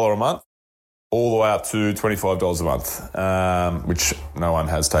 $1 a month, all the way up to $25 a month, which no one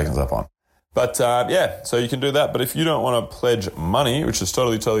has taken us up on. But so you can do that. But if you don't want to pledge money, which is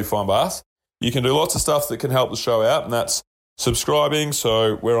totally fine by us, you can do lots of stuff that can help the show out, and that's subscribing.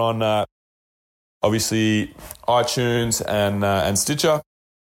 So we're on obviously iTunes and Stitcher.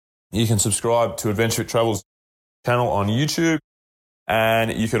 You can subscribe to Adventure Fit Travel's channel on YouTube,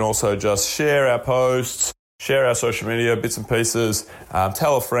 and you can also just share our posts, share our social media bits and pieces,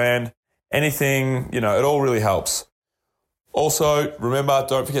 tell a friend. Anything, it all really helps. Also, remember,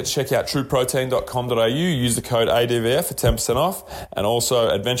 don't forget to check out trueprotein.com.au. Use the code ADVF for 10% off. And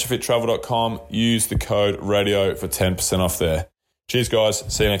also, adventurefittravel.com. Use the code radio for 10% off there. Cheers, guys.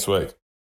 See you next week.